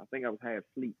heard. I think I was half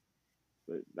asleep,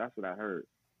 but that's what I heard.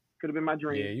 Could have been my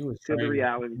dream. Yeah, you was dreaming. The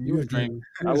reality. You was dreaming.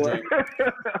 I was.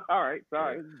 All right,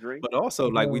 sorry, it was a dream. But also,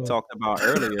 like we talked about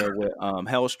earlier with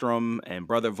Hellstrom and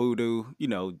Brother Voodoo,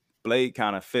 Blade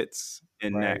kind of fits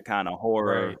in that kind of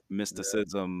horror,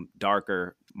 mysticism,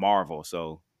 darker Marvel.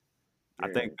 So I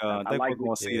think we're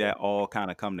going to see that all kind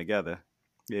of come together.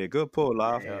 Yeah, good pull,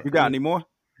 Love. You got any more?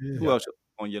 Yeah. Who else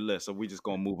on your list? So we just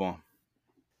going to move on.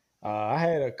 I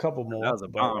had a couple more. That was a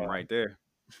bomb right there.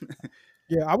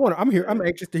 Yeah, I'm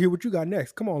anxious to hear what you got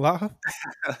next. Come on, Love.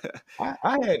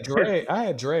 I had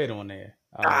Dread on there.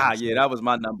 Yeah, that was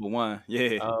my number one.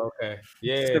 Yeah. Oh, okay.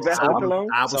 Yeah. Sylvester Stallone.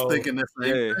 I was thinking the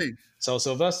same thing. So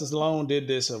Sylvester Stallone did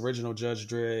this original Judge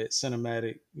Dredd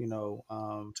cinematic,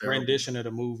 rendition of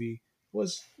the movie.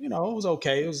 Was it was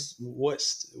okay. It was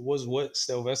what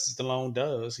Sylvester Stallone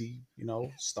does. He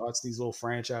starts these little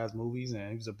franchise movies, and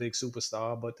he was a big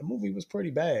superstar. But the movie was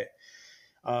pretty bad,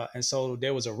 and so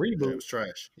there was a reboot. It was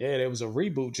trash. Yeah, there was a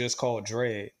reboot just called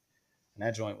Dredd, and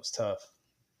that joint was tough.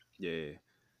 Yeah,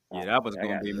 that was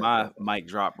gonna be my mic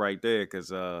drop right there because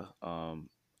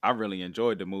I really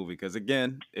enjoyed the movie because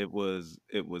again, it was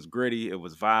gritty, it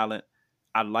was violent.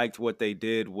 I liked what they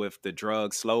did with the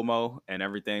drug slow-mo and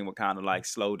everything would kind of like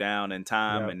slow down in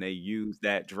time, and they used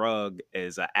that drug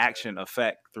as an action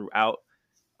effect throughout.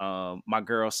 My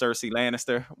girl Cersei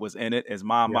Lannister was in it as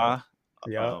Mama,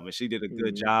 and she did a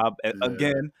good job.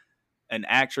 Again, an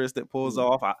actress that pulls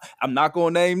off, I'm not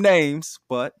going to name names,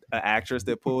 but an actress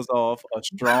that pulls off a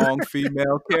strong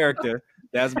female character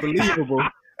that's believable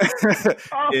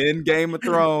in Game of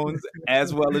Thrones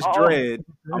as well as Dredd.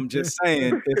 I'm just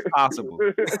saying it's possible.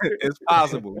 It's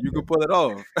possible. You can pull it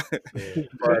off.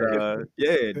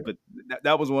 But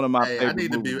that was one of my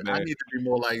favorite movies. I need to be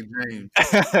more like James.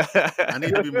 I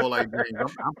need to be more like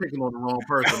James. I'm picking on the wrong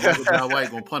person. Michael Jai White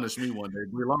gonna punish me one day.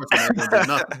 Brie Larson ain't gonna do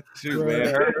nothing. Shoot,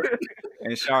 man. Her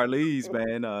and Charlize,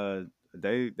 man,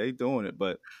 they doing it,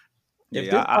 but. If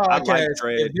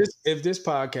this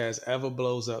podcast ever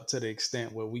blows up to the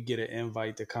extent where we get an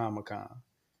invite to Comic-Con,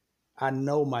 I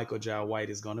know Michael Jai White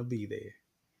is going to be there.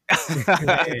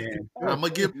 I'm gonna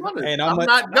get punished. And I'm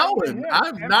not going.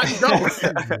 I'm not going. What's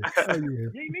his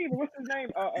name?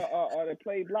 That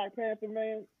played Black Panther,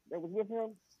 man. That was with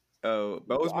him. Oh,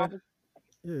 Boseman.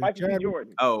 Michael B.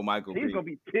 Jordan. Oh, Michael He's B. gonna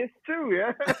be pissed too,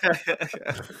 yeah.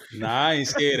 Nah, I ain't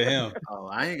scared of him. Oh,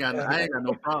 I ain't got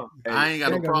no problem. I ain't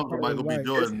got no problem with Michael B.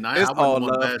 Jordan. It's all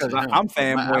love because I'm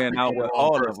fanboying out with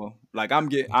all of them. Like I'm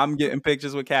getting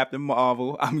pictures with Captain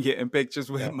Marvel. I'm getting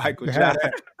pictures with Michael Jai,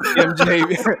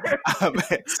 MJ.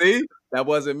 See, that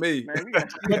wasn't me. Man, we gotta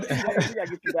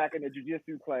get you back in the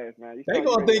jiu-jitsu class, man. They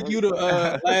gonna think you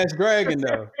the Last Dragon,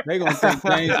 though. They gonna think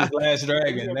James is Last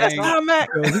Dragon. That's Tom-Mac.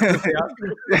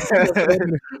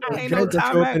 Ain't no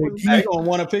Tom-Mac. They gonna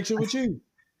want a picture with you.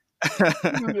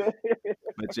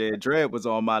 But yeah, Dredd was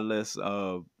on my list.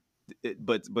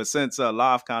 But since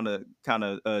Live kind of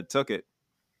took it,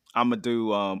 I'm gonna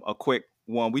do a quick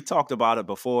one. We talked about it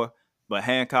before, but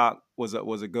Hancock was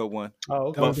a good one.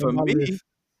 Oh, okay. But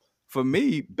for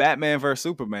me, Batman vs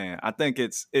Superman, I think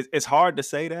it's hard to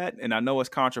say that, and I know it's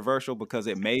controversial because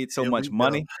it made so much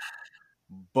money,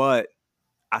 but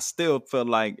I still feel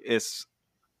like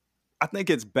I think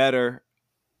it's better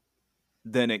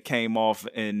than it came off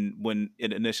when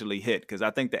it initially hit, because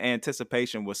I think the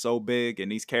anticipation was so big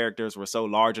and these characters were so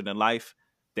larger than life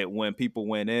that when people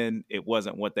went in, it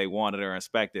wasn't what they wanted or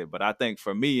expected. But I think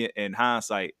for me, in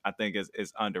hindsight, I think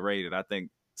it's underrated. I think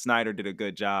Snyder did a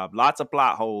good job. Lots of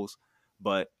plot holes,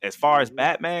 but as far as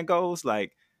Batman goes,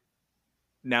 like,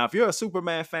 now if you're a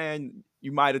Superman fan,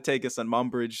 you might have taken some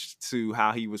umbrage to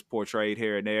how he was portrayed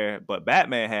here and there, but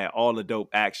Batman had all the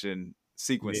dope action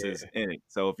sequences in it.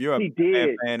 So if you're a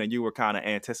Batman fan and you were kind of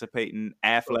anticipating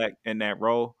Affleck in that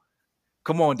role,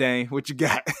 come on, Dane, what you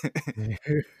got?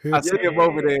 I see him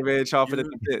over there, man, chopping at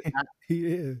the bit. He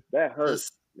is. That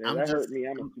hurts. Man, that hurt me.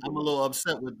 I'm a little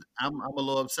upset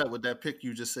with that pick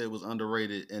you just said was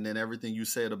underrated, and then everything you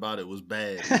said about it was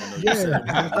bad.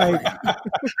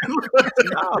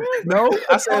 No,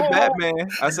 I said Batman.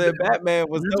 I said Batman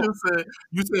was.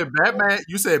 You said Batman.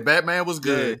 You said Batman was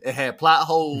good. Yeah. It had plot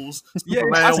holes.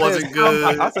 Superman wasn't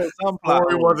good. I said some plot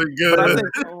holes. Wasn't good. But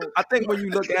I think when you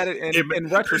look at it in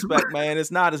retrospect, man,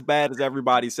 it's not as bad as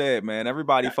everybody said, man.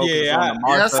 Everybody focused on the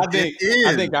Martha.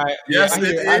 Yes, it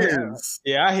is.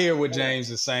 I hear what James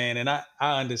is saying, and I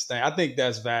understand. I think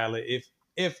that's valid.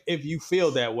 If you feel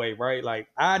that way, right? Like,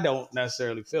 I don't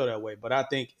necessarily feel that way, but I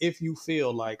think if you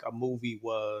feel like a movie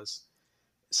was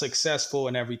successful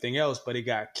and everything else, but it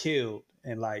got killed,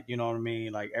 and like, you know what I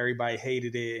mean? Like, everybody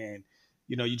hated it, and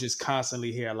you just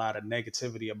constantly hear a lot of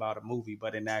negativity about a movie,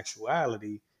 but in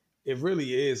actuality, it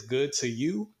really is good to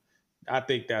you. I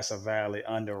think that's a valid,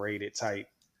 underrated type.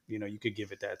 You could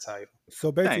give it that title.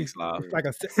 So basically, it's like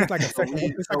a second watch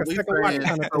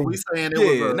kind of thing. We saying it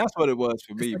was and that's what it was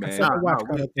for me, man.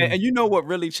 And you know what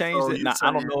really changed it? Now,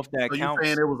 I don't know if that counts.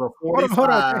 Saying it was a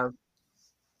 45.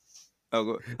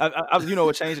 You know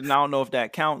what changed it? And I don't know if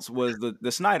that counts. Was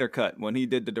the Snyder cut when he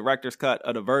did the director's cut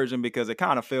of the version, because it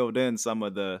kind of filled in some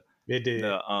of the. It did.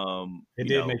 It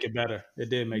did make it better. It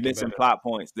did make it better. Plot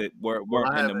points that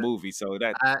weren't in the movie. So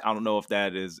that I don't know if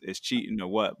that is cheating or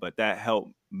what, but that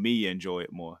helped me enjoy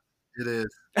it more. It is.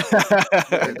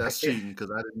 Yeah, that's cheating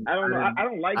because I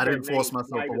don't like. I that didn't force name, myself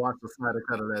Snyder. to watch the Snyder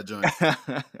cut of that joint.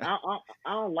 I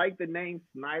don't like the name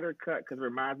Snyder Cut because it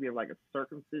reminds me of like a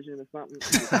circumcision or something.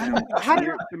 How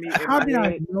did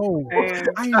I know?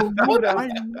 I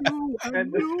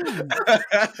knew.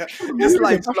 It's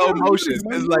like slow motion.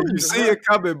 It's like you see it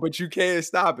coming, but you can't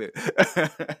stop it.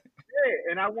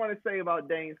 And I want to say about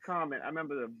Dane's comment. I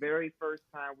remember the very first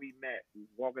time we met. We was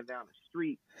walking down the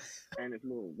street, and this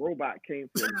little robot came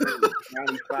to him,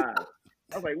 Johnny Five.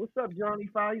 I was like, "What's up, Johnny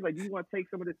Five?" He's like, "Do you want to take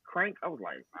some of this crank?" I was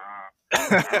like,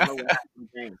 I don't know what happened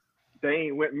to Dane.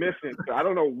 Dane went missing. So I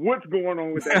don't know what's going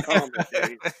on with that comment,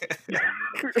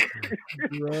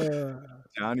 Dane.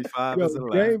 Johnny Five is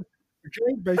alive.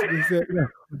 James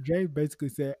basically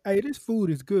said, "Hey, this food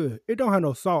is good. It don't have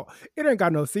no salt. It ain't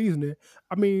got no seasoning.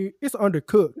 I mean, it's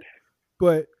undercooked,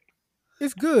 but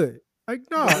it's good." Like,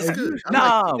 no, it's good.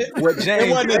 What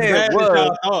James said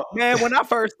was, man, when I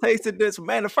first tasted this,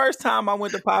 man, the first time I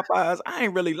went to Popeyes, I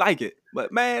ain't really like it.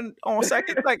 But man, on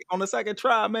the second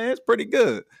try, man, it's pretty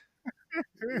good.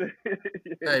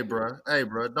 Hey, bro,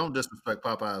 don't disrespect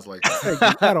Popeyes like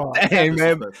that. At all. Hey,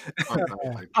 man. All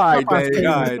right, Dave.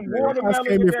 I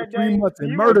came here for 3 months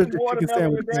and murdered the chicken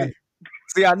sandwich.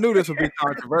 See, I knew this would be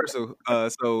controversial.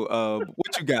 So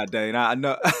what you got, Dane? I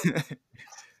know.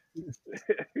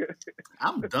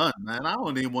 I'm done, man. I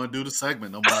don't even want to do the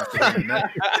segment no more after hearing that.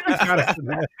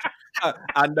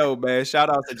 I know, man. Shout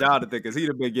out to Jonathan because he'd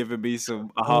have been giving me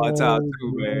a hard time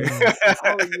too, man.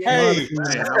 Hey,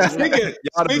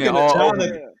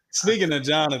 speaking of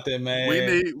Jonathan, man,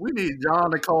 we need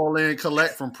John to call in,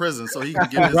 collect from prison so he can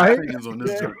get his opinions on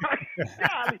this joint.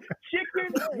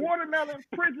 Chicken, watermelon,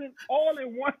 prison, all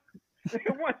in one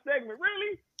segment.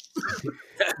 Really?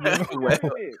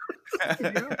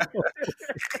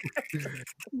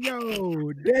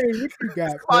 Yo, dang, what you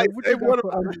got? What you got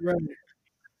for underrated?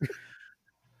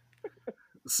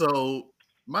 So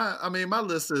my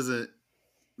list isn't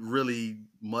really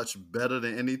much better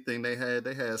than anything they had.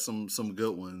 They had some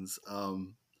good ones.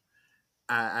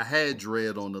 I had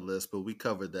Dread on the list, but we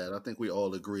covered that. I think we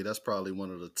all agree that's probably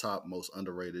one of the top most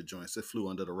underrated joints. It flew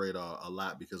under the radar a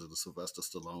lot because of the Sylvester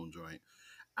Stallone joint.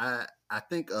 I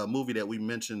think a movie that we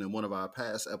mentioned in one of our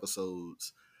past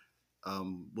episodes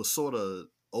was sort of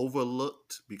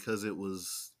overlooked because it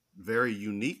was very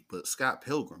unique, but Scott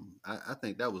Pilgrim, I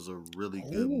think that was a really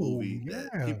good movie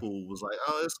that people was like,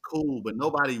 oh, it's cool, but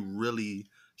nobody really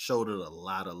showed it a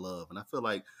lot of love. And I feel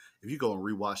like if you go and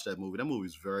rewatch that movie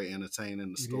is very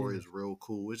entertaining. The story is real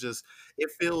cool. It's just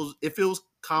it feels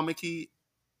comic-y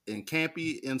and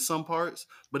campy in some parts,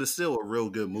 but it's still a real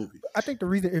good movie. I think the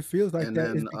reason it feels like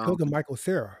that is because of Michael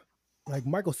Cera. Like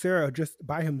Michael Cera just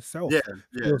by himself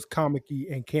feels comic-y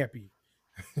and campy.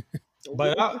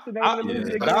 But I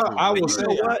will say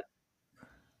what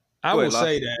I will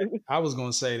say that I was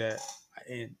going to say that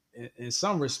in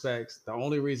some respects, the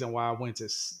only reason why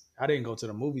I didn't go to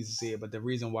the movies to see it, but the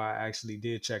reason why I actually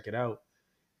did check it out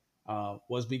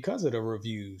was because of the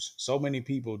reviews. So many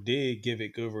people did give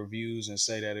it good reviews and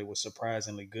say that it was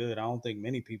surprisingly good. I don't think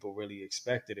many people really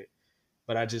expected it,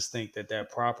 but I just think that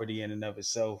property in and of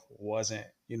itself wasn't,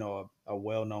 a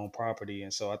well-known property,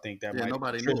 and so I think that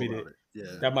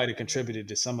that might have contributed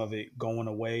to some of it going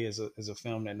away as a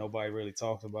film that nobody really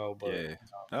talked about. But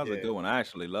that was a good one. I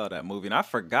actually love that movie, and I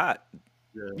forgot,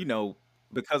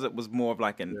 because it was more of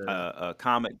like a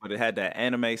comic, but it had that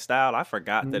anime style. I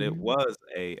forgot that it was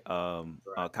a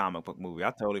comic book movie.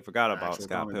 I totally forgot about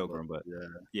Scott Pilgrim, but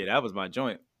that was my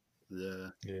joint.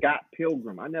 Yeah. Scott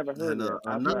Pilgrim. I never heard that.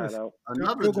 Another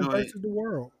Pilgrim joint versus the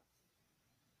World.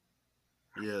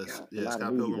 Yes,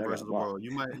 Scott Pilgrim versus the World.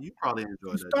 You probably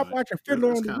enjoyed that. Stop watching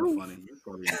Fiddler on the Roof. Funny. You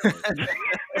probably enjoyed it.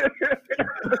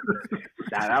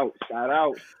 Shout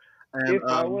out. And, if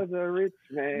I was a rich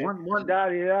man,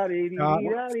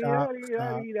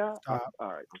 Stop.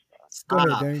 All right. Go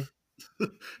ahead, Dane.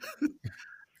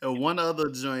 And one other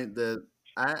joint that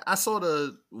I sort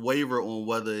of waver on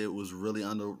whether it was really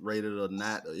underrated or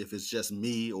not, if it's just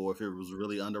me or if it was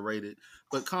really underrated.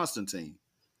 But Constantine.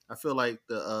 I feel like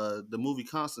the movie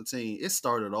Constantine, it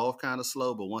started off kind of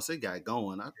slow, but once it got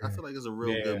going, I feel like it's a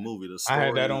real good movie. The story, I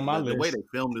had that on my list. The way they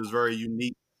filmed is very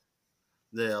unique.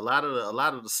 Yeah, a lot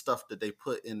of the stuff that they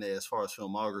put in there as far as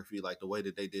filmography, like the way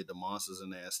that they did the monsters in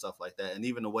there and stuff like that, and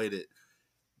even the way that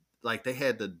like they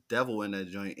had the devil in that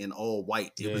joint in all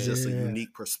white. It was just a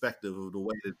unique perspective of the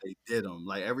way that they did them.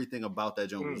 Like everything about that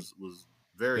joint was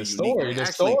very unique. The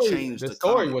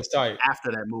story was tight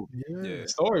after that movie. The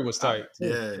story was tight.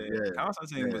 Yeah.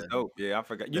 Constantine was dope. Yeah, I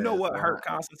forgot. You know what hurt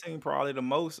Constantine probably the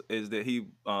most is that he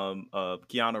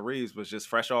Keanu Reeves was just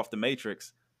fresh off The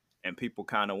Matrix. and people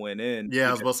kind of went in. Yeah,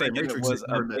 I was about to say Matrix. It was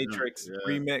a Matrix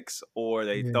remix, or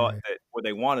they thought that, or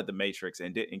they wanted the Matrix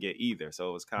and didn't get either. So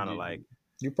it was kind of like.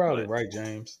 You're probably right,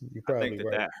 James. You're probably I think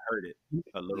that hurt it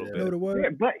a little bit. You know what? Yeah,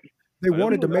 but they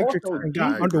wanted the Matrix and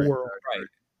got Underworld. Right.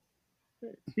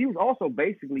 He was also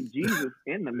basically Jesus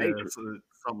in the Matrix.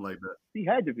 Something like that. He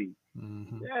had to be.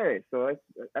 Mm-hmm. Yeah, so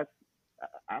that's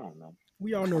I don't know.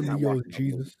 We all know Neo's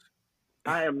Jesus.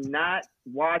 I am not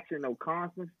watching no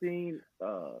Constantine.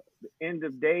 The End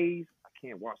of Days. I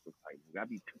can't watch the titles. I'd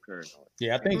be too paranoid.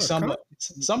 Yeah, I think some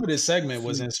of this segment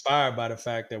was inspired by the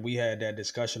fact that we had that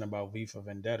discussion about V for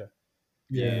Vendetta.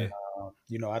 Yeah.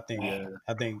 I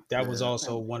think that was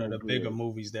also one of the bigger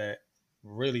movies that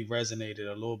really resonated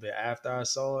a little bit after I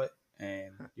saw it.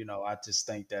 And, I just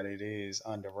think that it is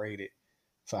underrated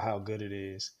for how good it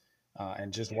is.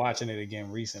 And just watching it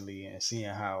again recently and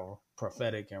seeing how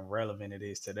prophetic and relevant it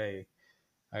is today,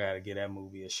 I got to give that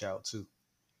movie a shout too.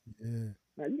 Yeah.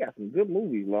 Now, you got some good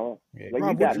movies, Law. Yeah. Like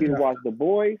you got me to watch The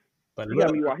Boys. But you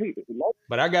got me watch.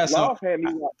 But I got Law had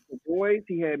me watch The Boys.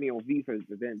 He had me on V for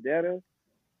Vendetta.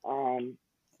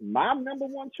 My number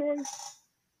one choice.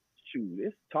 Shoot,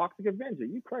 it's Toxic Avenger.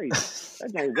 You crazy?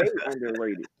 That joint way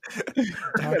underrated. You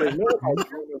gotta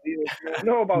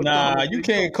know about Nah, you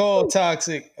can't call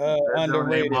Toxic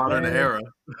underrated. Modern era.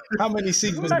 How many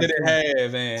sequels did it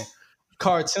have? And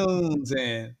cartoons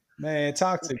and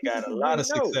Toxic got a lot of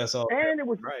success off. And it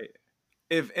was right.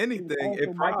 If anything,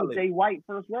 it Michael probably J. White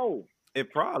first role.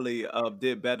 It probably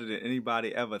did better than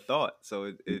anybody ever thought.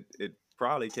 So it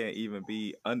probably can't even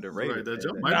be underrated.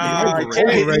 Right,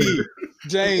 overrated.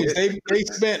 James, they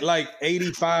spent like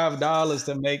 $85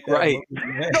 to make that. Right.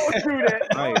 Don't do that.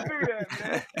 Right. Don't do that,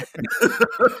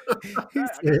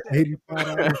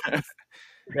 man.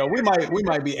 $85. We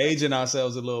might be aging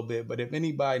ourselves a little bit, but if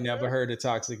anybody never heard of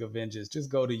Toxic Avengers,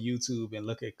 just go to YouTube and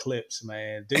look at clips,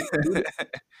 man.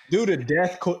 Do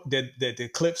the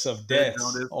clips of death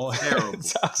on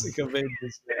Toxic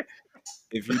Avengers.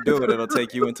 If you do it, it'll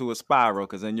take you into a spiral,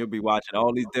 because then you'll be watching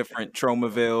all these different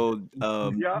Tromaville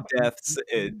deaths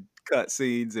and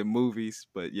cutscenes and movies.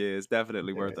 But yeah, it's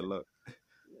definitely worth a look.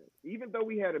 Even though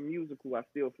we had a musical, I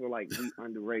still feel like we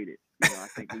underrated. I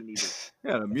think we need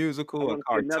a musical, a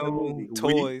cartoon,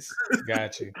 toys.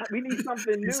 Got you. We need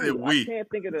something new. I can't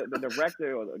think of the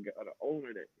director or the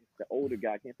owner. The older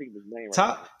guy. I can't think of his name.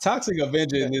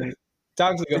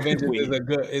 Toxic Avengers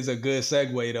is a good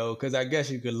segue though, because I guess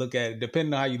you could look at it,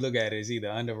 depending on how you look at it, it's either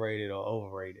underrated or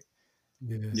overrated.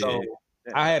 Yeah. So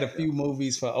I had a few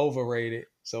movies for overrated,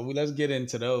 so let's get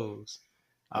into those.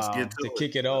 To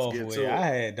kick it off with, I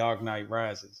had Dark Knight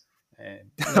Rises. And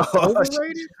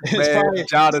overrated? Man,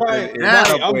 Jonathan,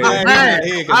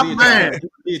 I'm mad.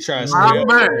 He tries to I'm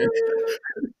mad.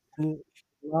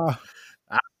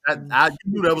 I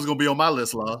knew that was gonna be on my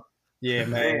list, Law. Yeah,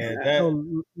 man.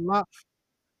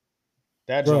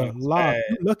 That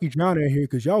lucky John in here,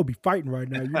 because y'all be fighting right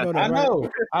now. You know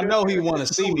that, I know he want to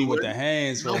see me with the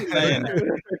hands for playing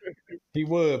that. He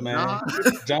would, man.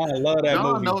 John love that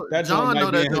movie. That joint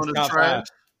might be in his top 5.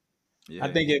 Yeah.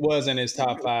 I think it was in his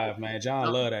top 5, man.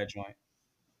 John loved that joint.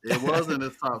 It was in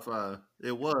his top 5.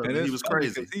 It was. And he was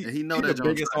crazy. And he know that the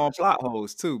biggest on plot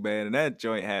holes too, man. And that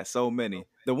joint has so many.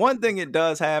 The one thing it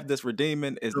does have that's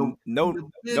redeeming is Nolan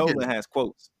has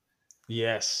quotes.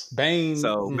 Yes, Bane.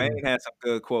 So Bane had some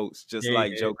good quotes, just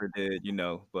like Joker did,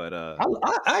 But I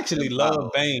actually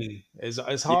love Bane.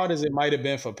 As hard as it might have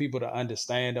been for people to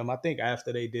understand him, I think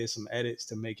after they did some edits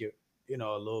to make it, a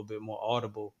little bit more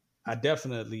audible, I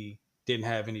definitely didn't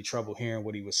have any trouble hearing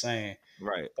what he was saying.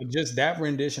 Right. But just that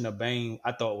rendition of Bane,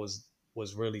 I thought was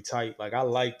really tight. Like, I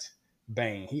liked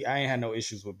Bane. I ain't had no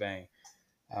issues with Bane,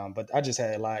 but I just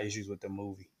had a lot of issues with the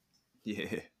movie.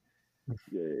 Yeah.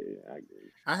 Yeah, I agree.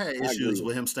 I had issues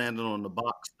with him standing on the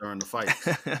box during the fight.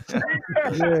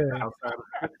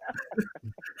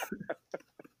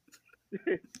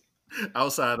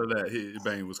 Outside of that,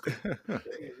 Bane was cool.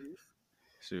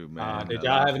 Shoot, man. Did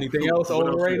y'all have anything else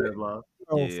overrated?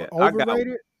 Overrated?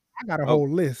 I got a whole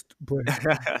list, but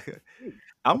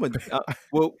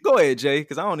well, go ahead, Jay,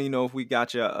 because I don't even know if we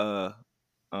got your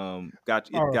got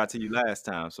to you last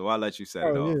time, so I'll let you set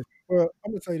it off. Yeah. Well,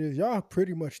 I'm gonna say this: y'all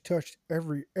pretty much touched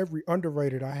every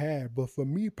underrated I had, but for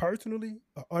me personally,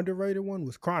 an underrated one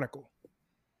was Chronicle.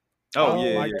 Oh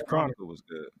yeah, Chronicle was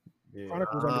good. Yeah.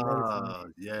 Chronicle was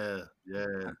underrated.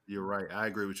 Yeah, you're right. I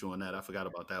agree with you on that. I forgot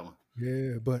about that one.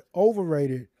 Yeah, but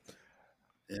overrated.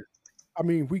 Yeah. I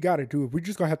mean, we got to do it. We're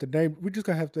just gonna have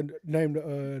to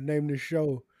name this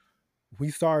show. We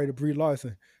sorry to Brie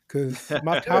Larson, because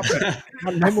my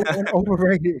number one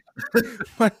overrated.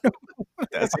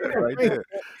 That's it right there.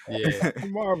 Yeah,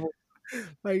 Marvel.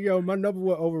 Like, yo, my number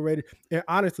one overrated. And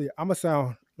honestly, I'm gonna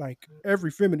sound like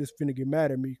every feminist finna get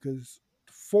mad at me because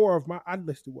I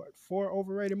listed four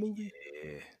overrated movies,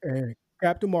 and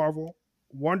Captain Marvel,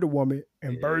 Wonder Woman,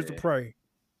 and Birds of Prey.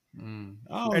 I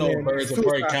don't know if Birds of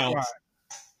Prey counts.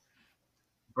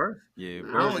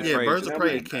 Birds of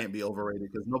Prey can't be overrated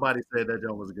because nobody said that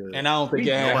joke was good, and I don't think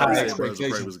it had high expectations. Birds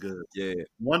of Prey was good. Yeah,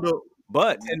 Wonder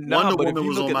Woman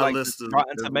was on my list.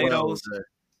 Rotten Tomatoes.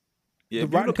 Yeah,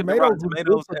 if you look at the Rotten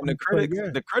Tomatoes and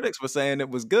the critics were saying it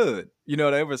was good. You know,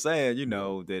 they were saying,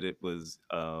 that it was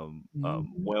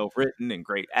well written and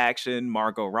great action,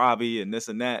 Margot Robbie and this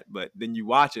and that. But then you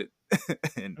watch it,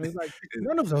 and it's like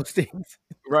none of those things.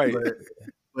 Right.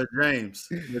 But James,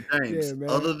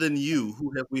 other than you,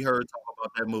 who have we heard talk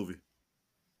about that movie?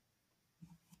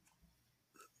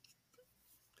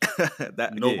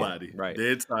 Nobody. Right.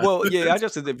 Well, I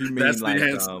just said if you mean like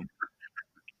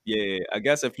I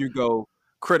guess if you go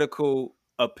critical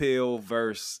appeal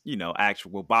versus,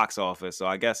 actual box office. So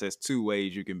I guess there's two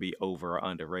ways you can be over or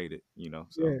underrated,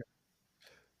 So.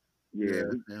 Yeah.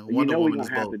 Wonder Woman is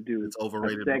both. It's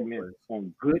overrated. A segment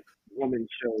on good woman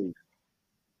shows.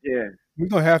 Yeah. We're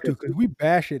going to have to because we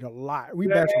bash it a lot. We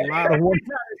bash a lot of women.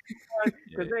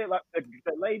 Because they like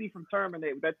the lady from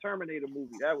Terminator, that Terminator movie,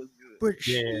 that was good. But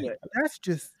that's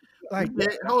just like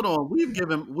hold on. We've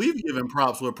given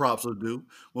props where props are due.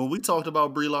 When we talked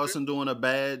about Brie Larson doing a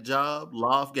bad job,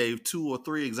 Loft gave 2 or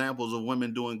 3 examples of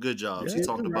women doing good jobs. He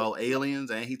talked about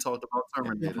Aliens and he talked about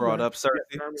Terminator. He brought up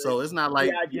Cersei. So it's not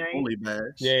like only bad.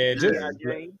 I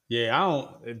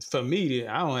don't. For me,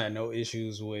 I don't have no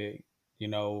issues with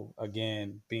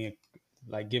again being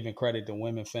like giving credit to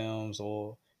women films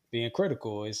or being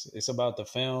critical. It's about the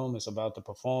film. It's about the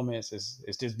performance.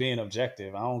 It's just being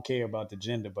objective. I don't care about the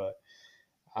gender, but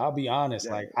I'll be honest.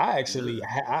 Yeah. Like I actually,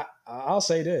 I'll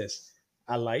say this.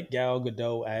 I like Gal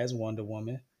Gadot as Wonder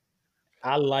Woman.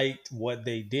 I liked what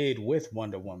they did with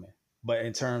Wonder Woman, but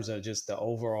in terms of just the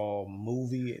overall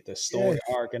movie, the story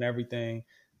arc and everything,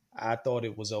 I thought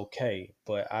it was okay,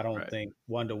 but I don't think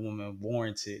Wonder Woman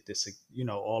warranted this,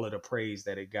 all of the praise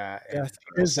that it got. That's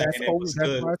it was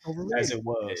good as it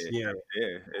was. Yeah,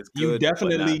 it's good. You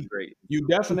definitely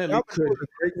could.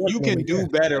 You can do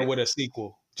better with a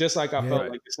sequel. Just like I felt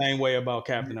like the same way about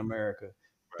Captain America.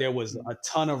 Right. There was a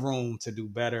ton of room to do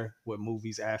better with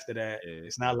movies after that. Yeah.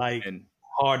 It's not like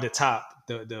hard to top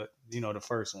the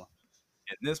first one.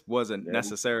 And this wasn't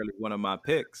necessarily one of my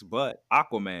picks, but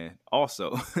Aquaman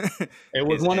also. It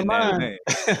was one of mine.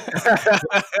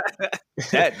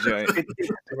 That joint.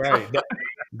 Right.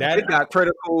 That it got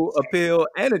critical appeal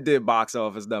and it did box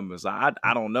office numbers. I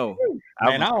don't know.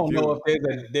 Man, I don't know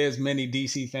if there's many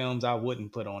DC films I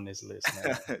wouldn't put on this list,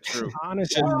 man. True.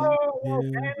 Honestly.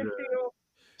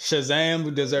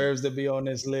 Shazam deserves to be on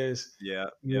this list. Yeah.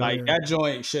 Like that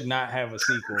joint should not have a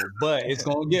sequel, but it's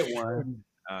gonna get one.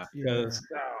 Because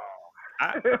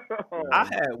I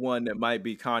had one that might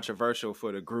be controversial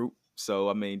for the group. So,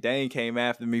 I mean, Dane came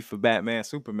after me for Batman,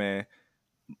 Superman.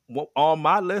 On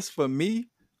my list for me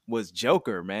was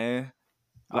Joker, man.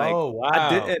 Like, wow.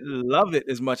 I didn't love it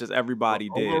as much as everybody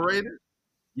did. Overrated?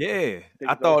 Yeah.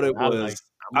 I thought it was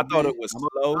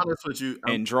slow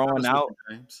and drawn out.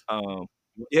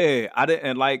 Yeah, I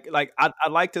didn't like I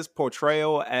liked his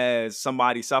portrayal as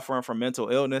somebody suffering from mental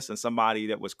illness and somebody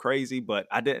that was crazy, but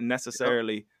I didn't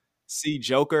necessarily see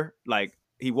Joker. Like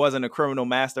he wasn't a criminal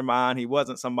mastermind. He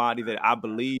wasn't somebody that I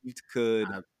believed could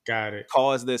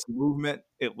cause this movement.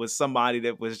 It was somebody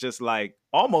that was just like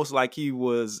almost like he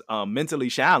was mentally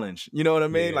challenged. You know what I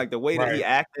mean? Yeah, like the way that he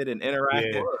acted and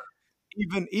interacted. Yeah.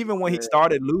 Even when he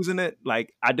started losing it,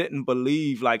 like I didn't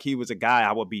believe like he was a guy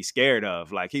I would be scared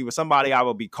of. Like he was somebody I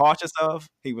would be cautious of.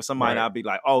 He was somebody I'd be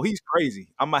like, oh, he's crazy.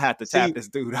 I'm gonna have to tap this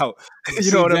dude out.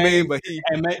 You know what I mean? But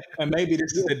and maybe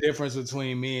this is the difference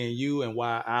between me and you and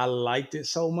why I liked it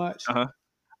so much.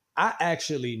 I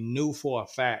actually knew for a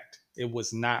fact it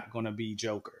was not gonna be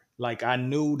Joker. Like I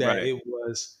knew that it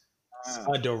was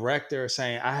a director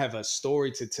saying, I have a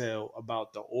story to tell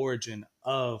about the origin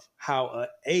of how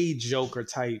a Joker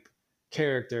type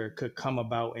character could come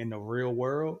about in the real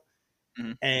world.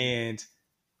 Mm-hmm. And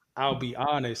I'll be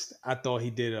honest, I thought he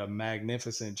did a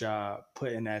magnificent job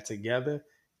putting that together.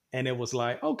 And it was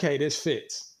like, okay, this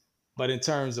fits. But in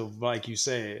terms of, like you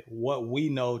said, what we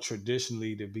know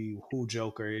traditionally to be who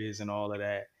Joker is and all of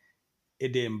that,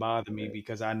 it didn't bother me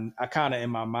because I kind of in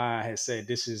my mind had said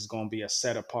this is going to be a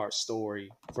set apart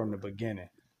story from the beginning.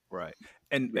 Right.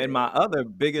 And my other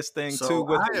biggest thing too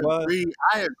with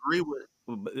I agree with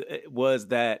was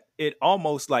that it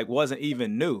almost like wasn't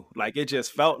even new. Like it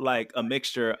just felt like a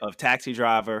mixture of Taxi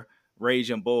Driver,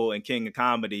 Raging Bull and King of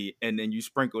Comedy, and then you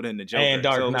sprinkled in the Joker. And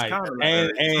Dark so Knight. Like,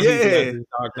 and yeah,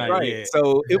 Dark Knight. right. Yeah.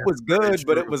 So it was good,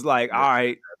 but it was like, all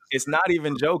right, it's not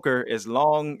even Joker. It's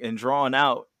long and drawn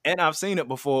out. And I've seen it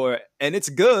before, and it's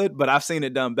good, but I've seen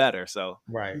it done better. So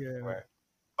right.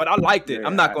 But I liked it.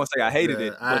 I'm not gonna say I hated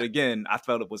it, but again, I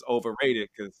felt it was overrated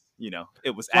because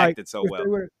it was acted so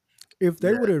well. If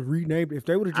they would have renamed, if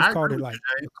they would have just called it like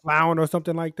The Clown or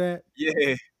something like that,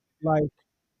 like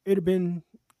it'd have been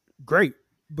great.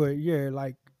 But yeah,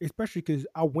 like especially because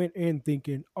I went in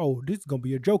thinking, oh, this is gonna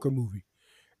be a Joker movie,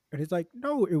 and it's like,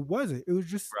 no, it wasn't. It was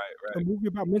just a movie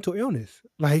about mental illness.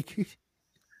 Like,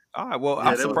 all right, well,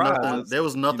 I'm surprised. There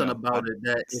was nothing about it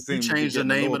that if you change the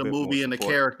name of the movie and the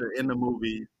character in the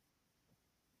movie,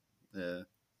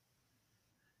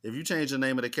 if you change the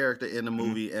name of the character in the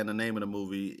movie and the name of the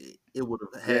movie, it would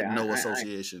have had no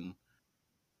association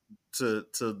to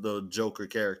the Joker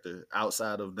character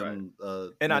outside of them.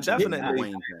 And I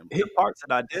definitely the parts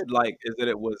that I did like is that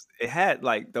it had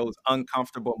like those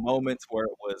uncomfortable moments where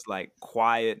it was like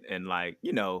quiet and like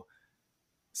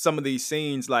some of these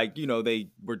scenes, like, they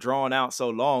were drawn out so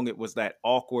long, it was that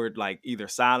awkward, like either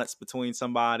silence between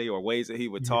somebody or ways that he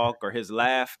would talk or his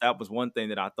laugh. That was one thing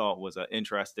that I thought was an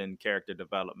interesting character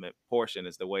development portion,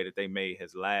 is the way that they made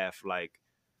his laugh like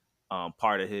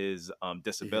part of his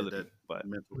disability. But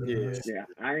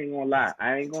I ain't gonna lie.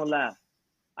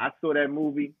 I saw that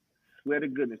movie, swear to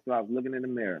goodness, so I was looking in the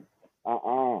mirror.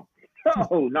 Oh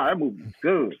no, that movie's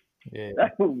good. Yeah.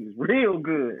 That movie's real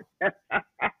good.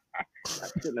 I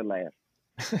shouldn't have laughed.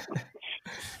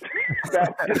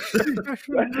 That's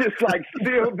just like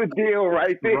sealed the deal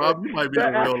right there. Rob, you might be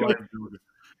a real life dude.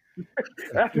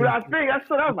 That's what I think. That's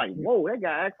what I was like. Whoa, that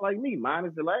guy acts like me. Mine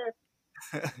is the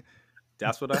laugh.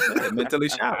 That's what I said. Mentally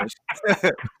challenged.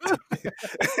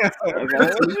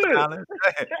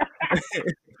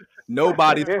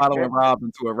 Nobody's following Rob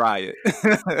into a riot.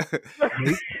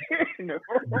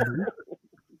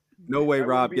 No way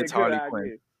Rob gets Harley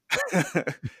Quinn.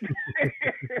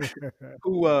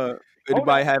 Who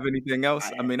anybody have anything else?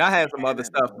 I mean, I had some other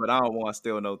stuff, but I don't want to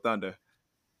steal no thunder.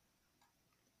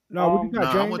 No,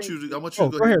 I want you to go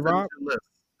ahead, Rob.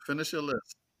 Finish your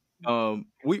list.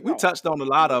 We touched on a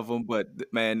lot of them, but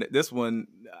man, this one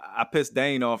I pissed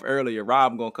Dane off earlier.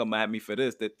 Rob gonna come at me for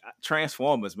this. That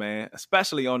Transformers, man,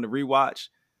 especially on the rewatch.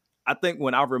 I think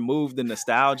when I removed the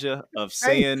nostalgia of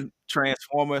seeing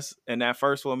Transformers in that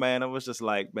first one, man, I was just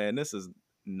like, man, this is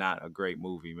not a great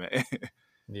movie, man.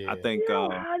 I think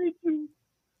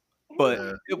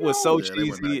but it was so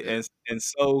cheesy and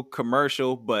so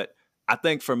commercial. But I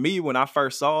think for me, when I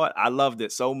first saw it, I loved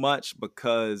it so much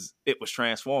because it was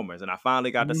Transformers, and I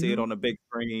finally got to see it on the big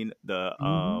screen. The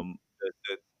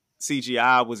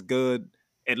CGI was good,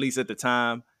 at least at the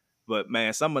time. But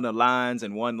man, some of the lines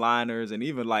and one-liners, and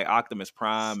even like Optimus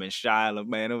Prime and Shia,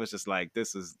 man, it was just like,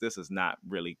 this is not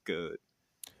really good.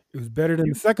 It was better than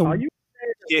the second one.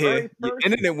 Yeah,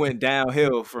 and then it went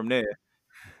downhill from there.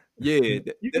 Yeah,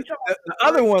 the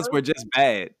other ones were just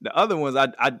bad. The other ones,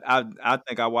 I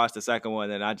think I watched the second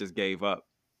one and I just gave up.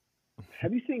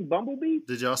 Have you seen Bumblebee?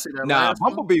 Did y'all see that? Nah,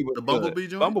 Bumblebee was the Bumblebee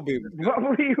joint. Bumblebee was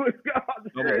good.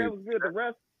 That was good. The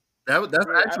rest. That's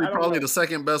actually probably the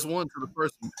second best one to the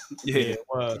first one. Yeah.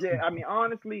 I mean,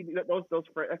 honestly, that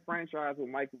franchise with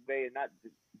Michael Bay, and not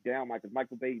just down because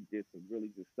Michael Bay did some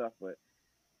really good stuff, but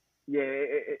yeah,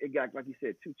 it got, like you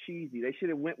said, too cheesy. They should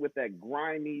have went with that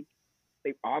grimy.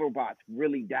 Autobots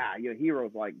really die. Your heroes,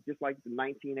 just like the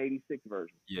 1986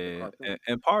 version. Yeah,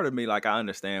 and part of me, like, I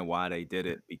understand why they did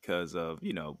it because of,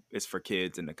 it's for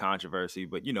kids and the controversy.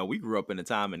 But we grew up in a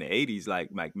time in the 80s, like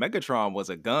Megatron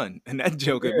was a gun, and that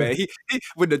Joker, man, he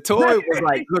when the toy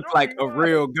was looked like a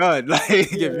real gun. Like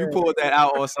if you pulled that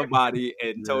out on somebody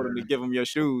and told them to give them your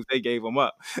shoes, they gave them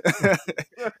up.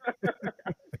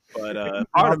 But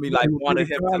part of me wanted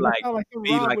him to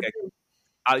be like a.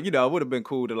 It would have been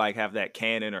cool to have that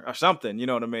cannon or something, you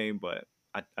know what I mean? But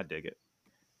I dig it.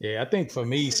 Yeah, I think for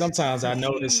me, sometimes I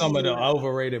notice some of the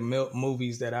overrated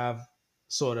movies that I've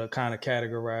sort of kind of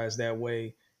categorized that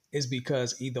way is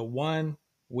because either one,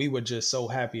 we were just so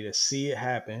happy to see it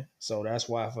happen. So that's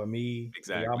why for me,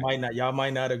 exactly. y'all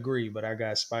might not agree, but I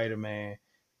got Spider-Man,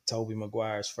 Tobey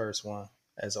Maguire's first one,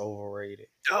 as overrated.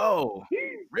 Oh,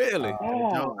 really?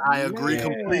 I agree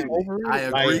completely. I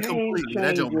agree completely.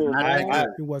 That joke was not that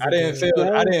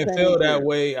good. I didn't feel that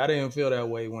way. I didn't feel that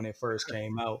way when it first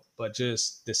came out, but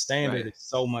just the standard is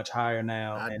so much higher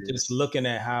now. Just looking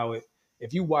at how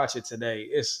if you watch it today,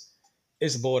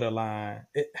 it's borderline.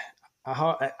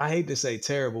 I hate to say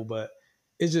terrible, but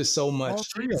it's just so much.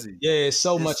 Cheesy. Yeah, it's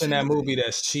so much in that movie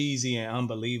that's cheesy and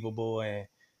unbelievable, and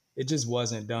it just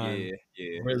wasn't done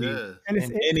really. Yeah. And it's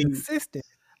inconsistent.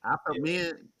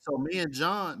 Me and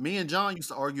John used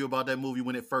to argue about that movie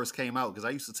when it first came out because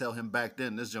I used to tell him back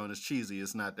then this joint is cheesy,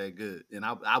 it's not that good, and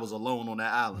I was alone on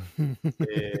that island.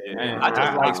 I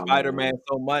just like Spider-Man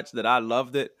so much that I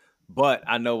loved it, but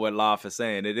I know what Loff is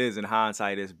saying. It is in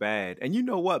hindsight, it's bad, and you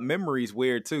know what? Memory's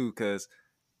weird too because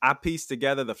I pieced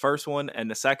together the first one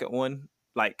and the second one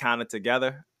like kind of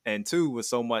together, and 2 was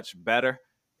so much better.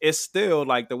 It's still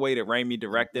like the way that Raimi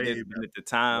directed it at the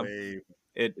time.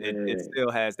 It still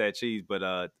has that cheese,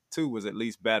 but 2 was at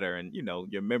least better. And you know,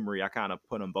 your memory, I kind of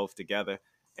put them both together.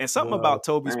 And something about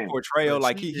Tobey's portrayal,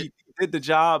 like he did the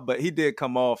job, but he did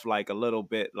come off like a little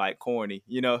bit like corny,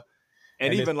 you know.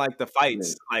 And even like the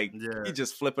fights, like he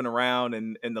just flipping around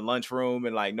in the lunchroom,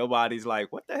 and like nobody's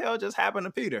like, "What the hell just happened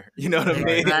to Peter?" You know what I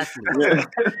mean? Exactly.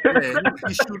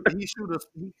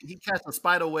 He catch a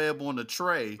spider web on the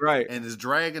tray, right, and is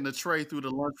dragging the tray through the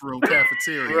lunchroom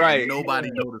cafeteria, right? And nobody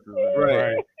notices,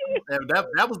 right? And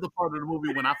that was the part of the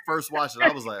movie when I first watched it.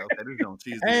 I was like, "Okay, this is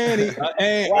cheesy."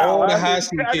 And all the high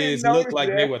school kids looked like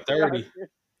they were 30.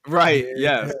 Right?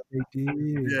 Yes.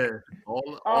 Yeah. All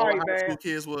the high school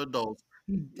kids were adults.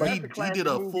 He did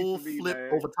a full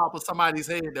flip over top of somebody's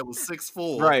head that was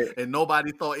 6'4", right? And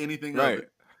nobody thought anything of it.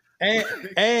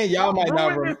 And y'all might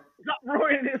not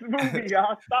ruin this movie,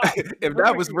 y'all. Stop. If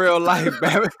that was real life,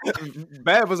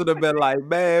 Bab was gonna been like,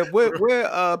 man,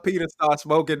 where Peter start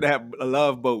smoking that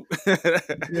love boat?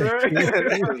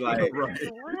 Like,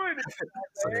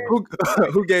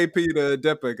 who gave Peter a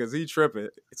dipper? Because he tripping.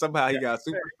 Somehow he got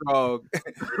super strong.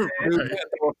 He was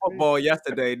throwing football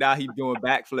yesterday. Now he's doing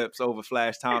backflips over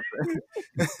Flash Thompson.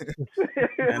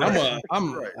 And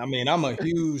I'm a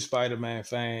huge Spider-Man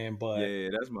fan, but yeah,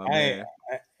 that's my man.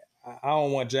 I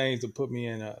don't want James to put me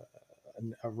in a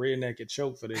rear naked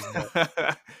choke for this,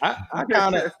 but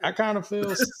I kind of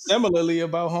feel similarly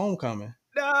about Homecoming.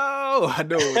 No, I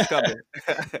knew it was coming.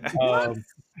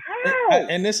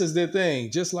 And this is the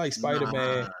thing, just like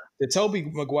Spider-Man, the Tobey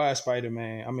Maguire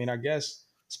Spider-Man. I mean, I guess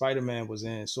Spider-Man was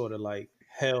in sort of like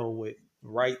hell with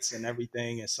rights and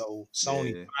everything, and so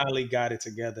Sony finally got it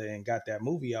together and got that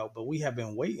movie out. But we have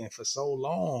been waiting for so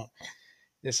long.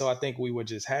 And so I think we were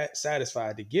just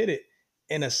satisfied to get it.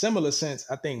 In a similar sense,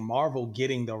 I think Marvel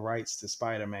getting the rights to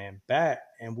Spider-Man back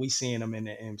and we seeing them in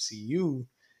the MCU,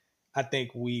 I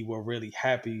think we were really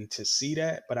happy to see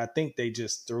that. But I think they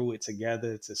just threw it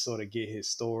together to sort of get his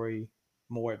story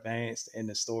more advanced in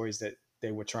the stories that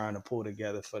they were trying to pull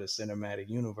together for the cinematic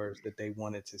universe that they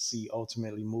wanted to see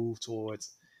ultimately move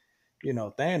towards, you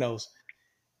know, Thanos.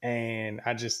 And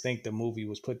I just think the movie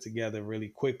was put together really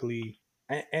quickly.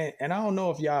 And I don't know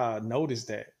if y'all noticed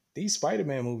that these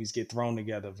Spider-Man movies get thrown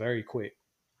together very quick.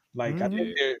 Like I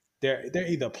think they're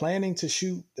either planning to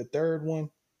shoot the third one,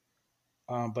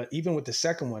 but even with the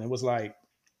second one, it was like,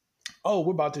 oh,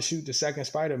 we're about to shoot the second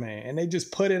Spider-Man, and they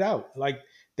just put it out. Like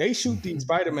they shoot these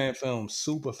Spider-Man films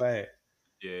super fast.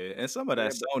 Yeah, and some of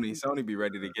that Sony be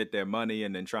ready to get their money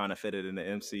and then trying to fit it in the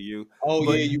MCU. Oh,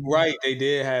 but, yeah, you're right. They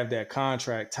did have that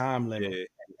contract time limit. Yeah.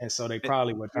 And so they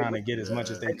probably were trying to get as much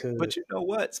as they could. But you know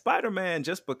what? Spider-Man,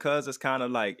 just because it's kind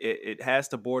of like it has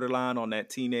to borderline on that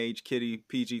teenage kiddie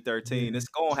PG-13, it's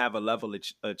going to have a level of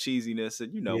cheesiness.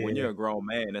 And, you know, when you're a grown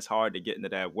man, it's hard to get into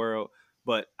that world.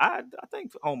 But I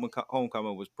think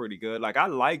Homecoming was pretty good. Like, I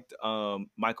liked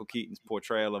Michael Keaton's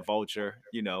portrayal of Vulture.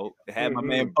 You know, they had my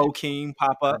man Bokeem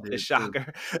pop up, the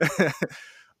shocker.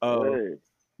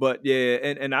 But yeah,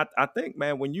 and I think,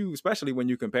 man, especially when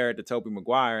you compare it to Tobey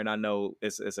Maguire, and I know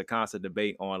it's a constant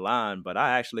debate online, but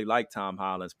I actually like Tom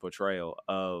Holland's portrayal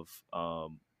of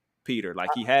Peter. Like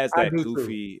he has that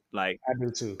goofy, like I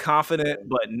do too. Confident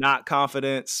but not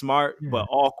confident, smart but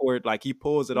awkward. Like he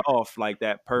pulls it off like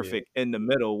that perfect in the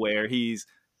middle where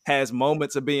has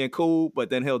moments of being cool, but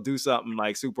then he'll do something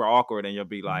like super awkward, and you'll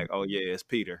be like, oh yeah, it's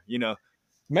Peter, you know.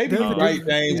 Maybe you're right,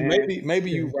 James.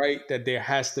 Maybe you're right that there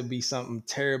has to be something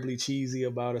terribly cheesy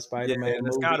about a Spider-Man movie.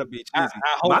 It's got to be cheesy.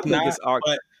 I hope not,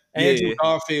 but Andrew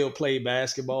Garfield played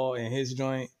basketball in his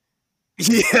joint.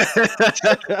 Yeah.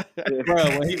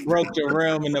 Bro, when he broke your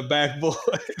rim in the backboard.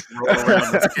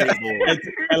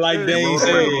 and like Dane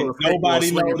said,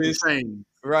 nobody noticed.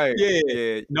 Right.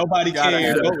 Yeah. Nobody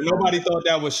cared. Nobody thought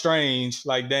that was strange,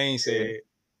 like Dane said.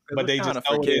 But they just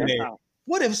throw it in there.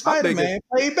 What if Spider-Man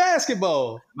played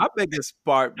basketball? My biggest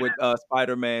part with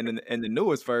Spider-Man and the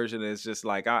newest version is just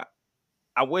like I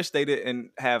wish they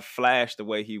didn't have Flash the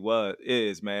way he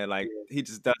is, man. Like he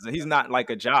just doesn't. He's not like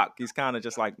a jock. He's kind of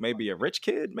just like maybe a rich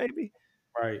kid, maybe.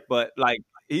 Right. But like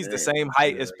he's the same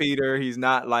height as Peter. He's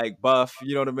not like buff.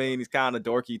 You know what I mean? He's kind of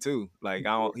dorky too. Like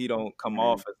he don't come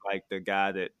off as like the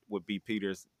guy that would be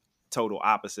Peter's total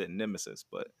opposite in Nemesis.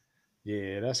 But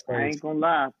yeah, that's I crazy. ain't gonna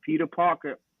lie. Peter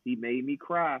Parker, he made me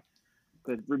cry.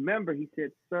 Because remember, he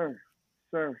said, sir,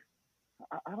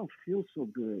 I don't feel so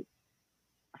good.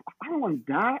 I don't want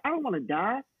to die. I don't want to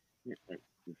die. Man,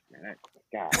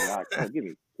 God, give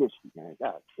me a push, man.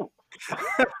 God. You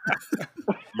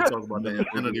talk about the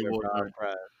Infinity War.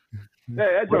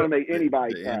 That's gonna make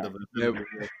anybody the cry. end of Infinity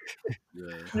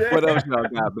War. Yeah. what else y'all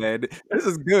got, man? This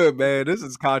is good, man. This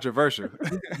is controversial.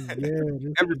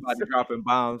 Everybody dropping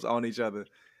bombs on each other.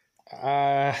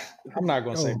 I'm not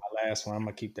gonna say my last one. I'm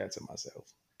gonna keep that to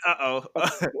myself. Now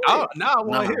I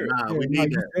want to hear it. We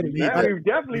need that. Now we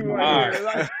definitely want to hear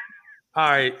it. All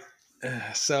right.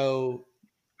 So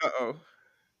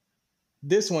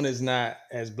this one is not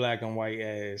as black and white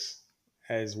as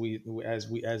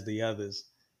the others,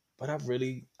 but I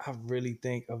really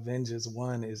think Avengers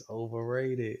 1 is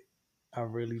overrated. I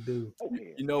really do.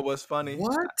 You know what's funny?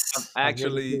 What?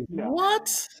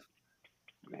 What?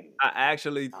 I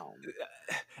actually,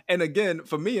 and again,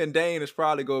 for me and Dane, it's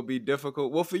probably going to be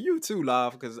difficult. Well, for you too,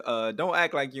 Love, because don't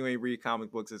act like you ain't read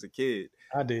comic books as a kid.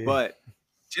 I did. But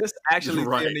just actually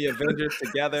seeing the Avengers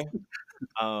together.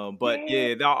 But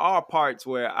yeah, there are parts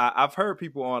where I've heard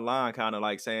people online kind of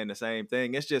like saying the same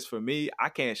thing. It's just for me, I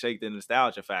can't shake the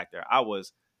nostalgia factor. I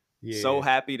was so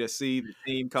happy to see the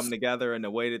team come together and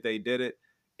the way that they did it.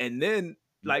 And then,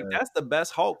 like, that's the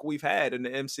best Hulk we've had in the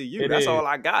MCU. That's all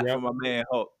I got from my man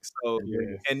Hulk. So,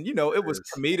 and you know, it was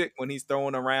comedic when he's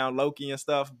throwing around Loki and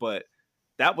stuff, but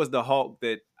that was the Hulk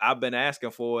that I've been asking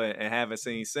for and haven't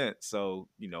seen since. So,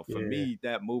 you know, for me,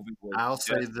 that movie was. I'll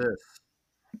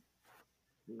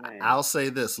say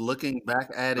this. Looking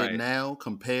back at it now,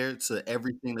 compared to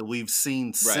everything that we've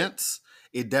seen since,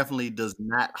 it definitely does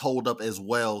not hold up as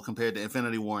well compared to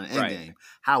Infinity War and Endgame.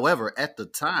 However, at the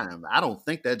time, I don't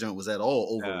think that joint was at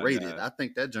all overrated. I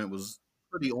think that joint was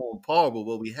pretty on par with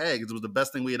what we had because it was the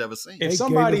best thing we had ever seen. If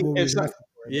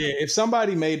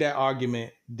somebody made that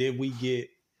argument, did we get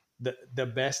the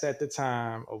best at the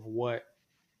time of what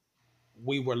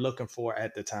we were looking for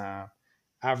at the time?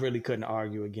 I really couldn't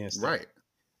argue against that.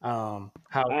 However,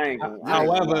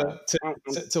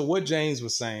 to what James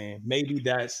was saying, maybe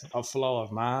that's a flaw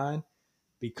of mine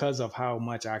because of how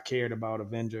much I cared about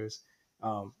Avengers.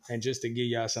 And just to give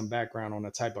y'all some background on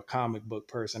the type of comic book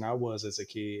person I was as a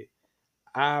kid,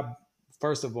 I,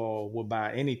 first of all, would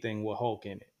buy anything with Hulk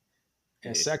in it.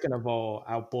 And second of all,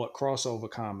 I bought crossover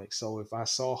comics. So if I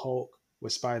saw Hulk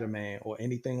with Spider-Man or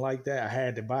anything like that, I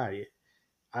had to buy it.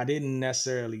 I didn't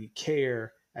necessarily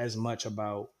care as much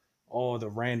about all the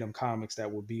random comics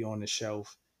that would be on the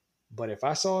shelf. But if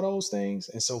I saw those things,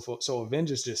 and so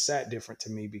Avengers just sat different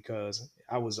to me because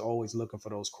I was always looking for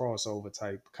those crossover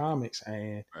type comics,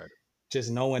 and just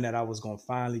knowing that I was going to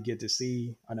finally get to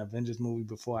see an Avengers movie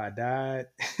before I died,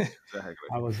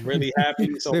 I was really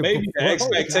happy. So maybe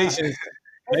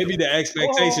the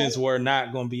expectations were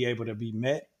not going to be able to be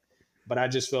met. But I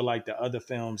just feel like the other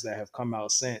films that have come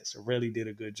out since really did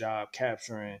a good job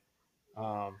capturing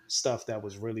stuff that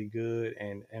was really good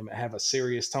and have a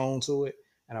serious tone to it.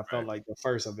 And I felt like the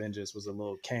first Avengers was a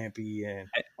little campy, and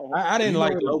I didn't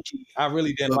like Loki. I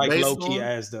really didn't like Loki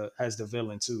as the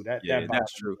villain too.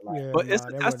 That's true. But it's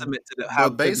a testament to how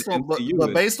based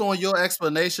on your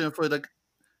explanation of the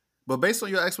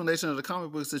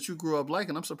comic books that you grew up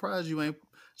liking, I'm surprised you ain't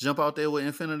jump out there with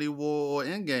Infinity War or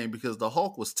Endgame because the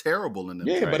Hulk was terrible in them.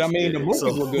 But I mean, the movies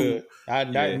were good.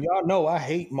 Y'all know I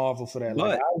hate Marvel for that.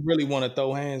 Like, I really want to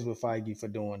throw hands with Feige for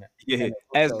doing that. Yeah,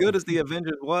 as good as the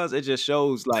Avengers was, it just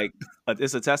shows like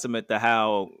it's a testament to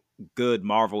how good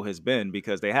Marvel has been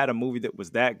because they had a movie that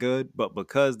was that good, but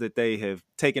because that they have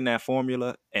taken that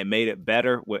formula and made it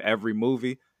better with every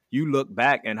movie, you look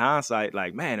back in hindsight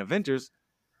like, man, Avengers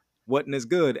wasn't as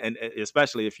good, and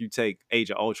especially if you take Age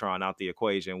of Ultron out the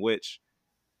equation, which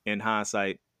in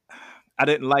hindsight I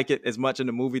didn't like it as much in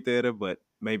the movie theater, but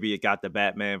maybe it got the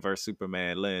Batman versus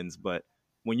Superman lens. But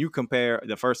when you compare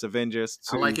the first Avengers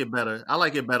to, I like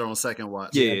it better on second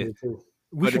watch. We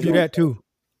should do that too.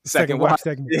 Second watch.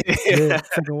 Second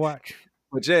watch.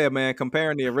 But yeah, man,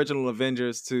 comparing the original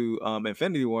Avengers to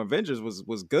Infinity War, Avengers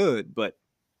was good, but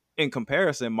in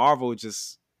comparison, Marvel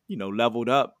just leveled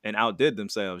up and outdid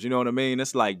themselves. You know what I mean?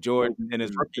 It's like Jordan in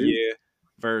his rookie year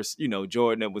versus,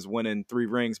 Jordan that was winning 3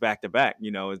 rings back to back.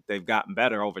 They've gotten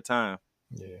better over time.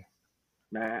 Yeah.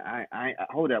 Man, I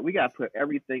hold up. We got to put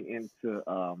everything into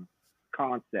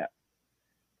concept.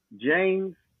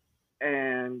 James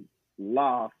and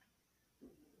Loft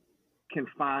can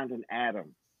find an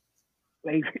atom.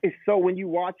 Like, so when you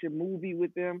watch a movie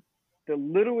with them, the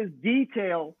littlest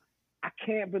detail, I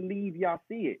can't believe y'all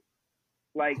see it.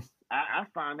 Like, I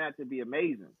find that to be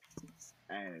amazing.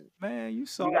 And man, you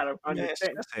saw you gotta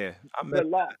understand the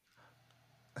law.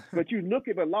 But you look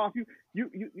at the law, you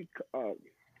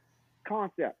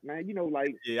concept, man. You know,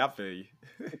 like I feel you.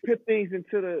 to put things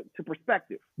into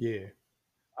perspective. Yeah.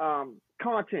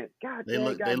 Content. God, they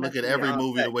look at every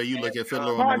movie the way you look at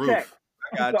Fiddler on the Roof.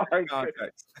 I'm sorry.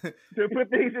 Context. To put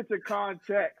things into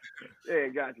context. Yeah,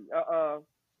 got you.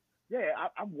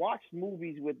 I've watched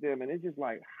movies with them, and it's just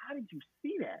like, how did you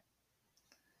see that?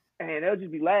 And they'll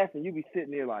just be laughing. You'll be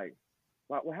sitting there like,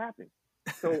 what happened?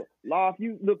 So, Law, if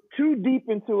you look too deep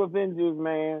into Avengers,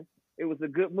 man, it was a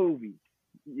good movie.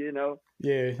 You know?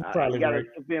 Yeah, you're probably you gotta right.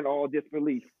 suspend all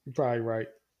disbelief. You're probably right.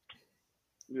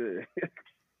 Yeah.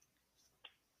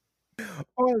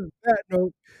 On that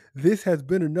note, this has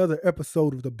been another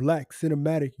episode of the Black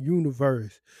Cinematic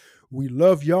Universe. We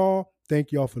love y'all.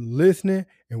 Thank y'all for listening,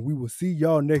 and we will see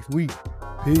y'all next week.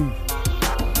 Peace.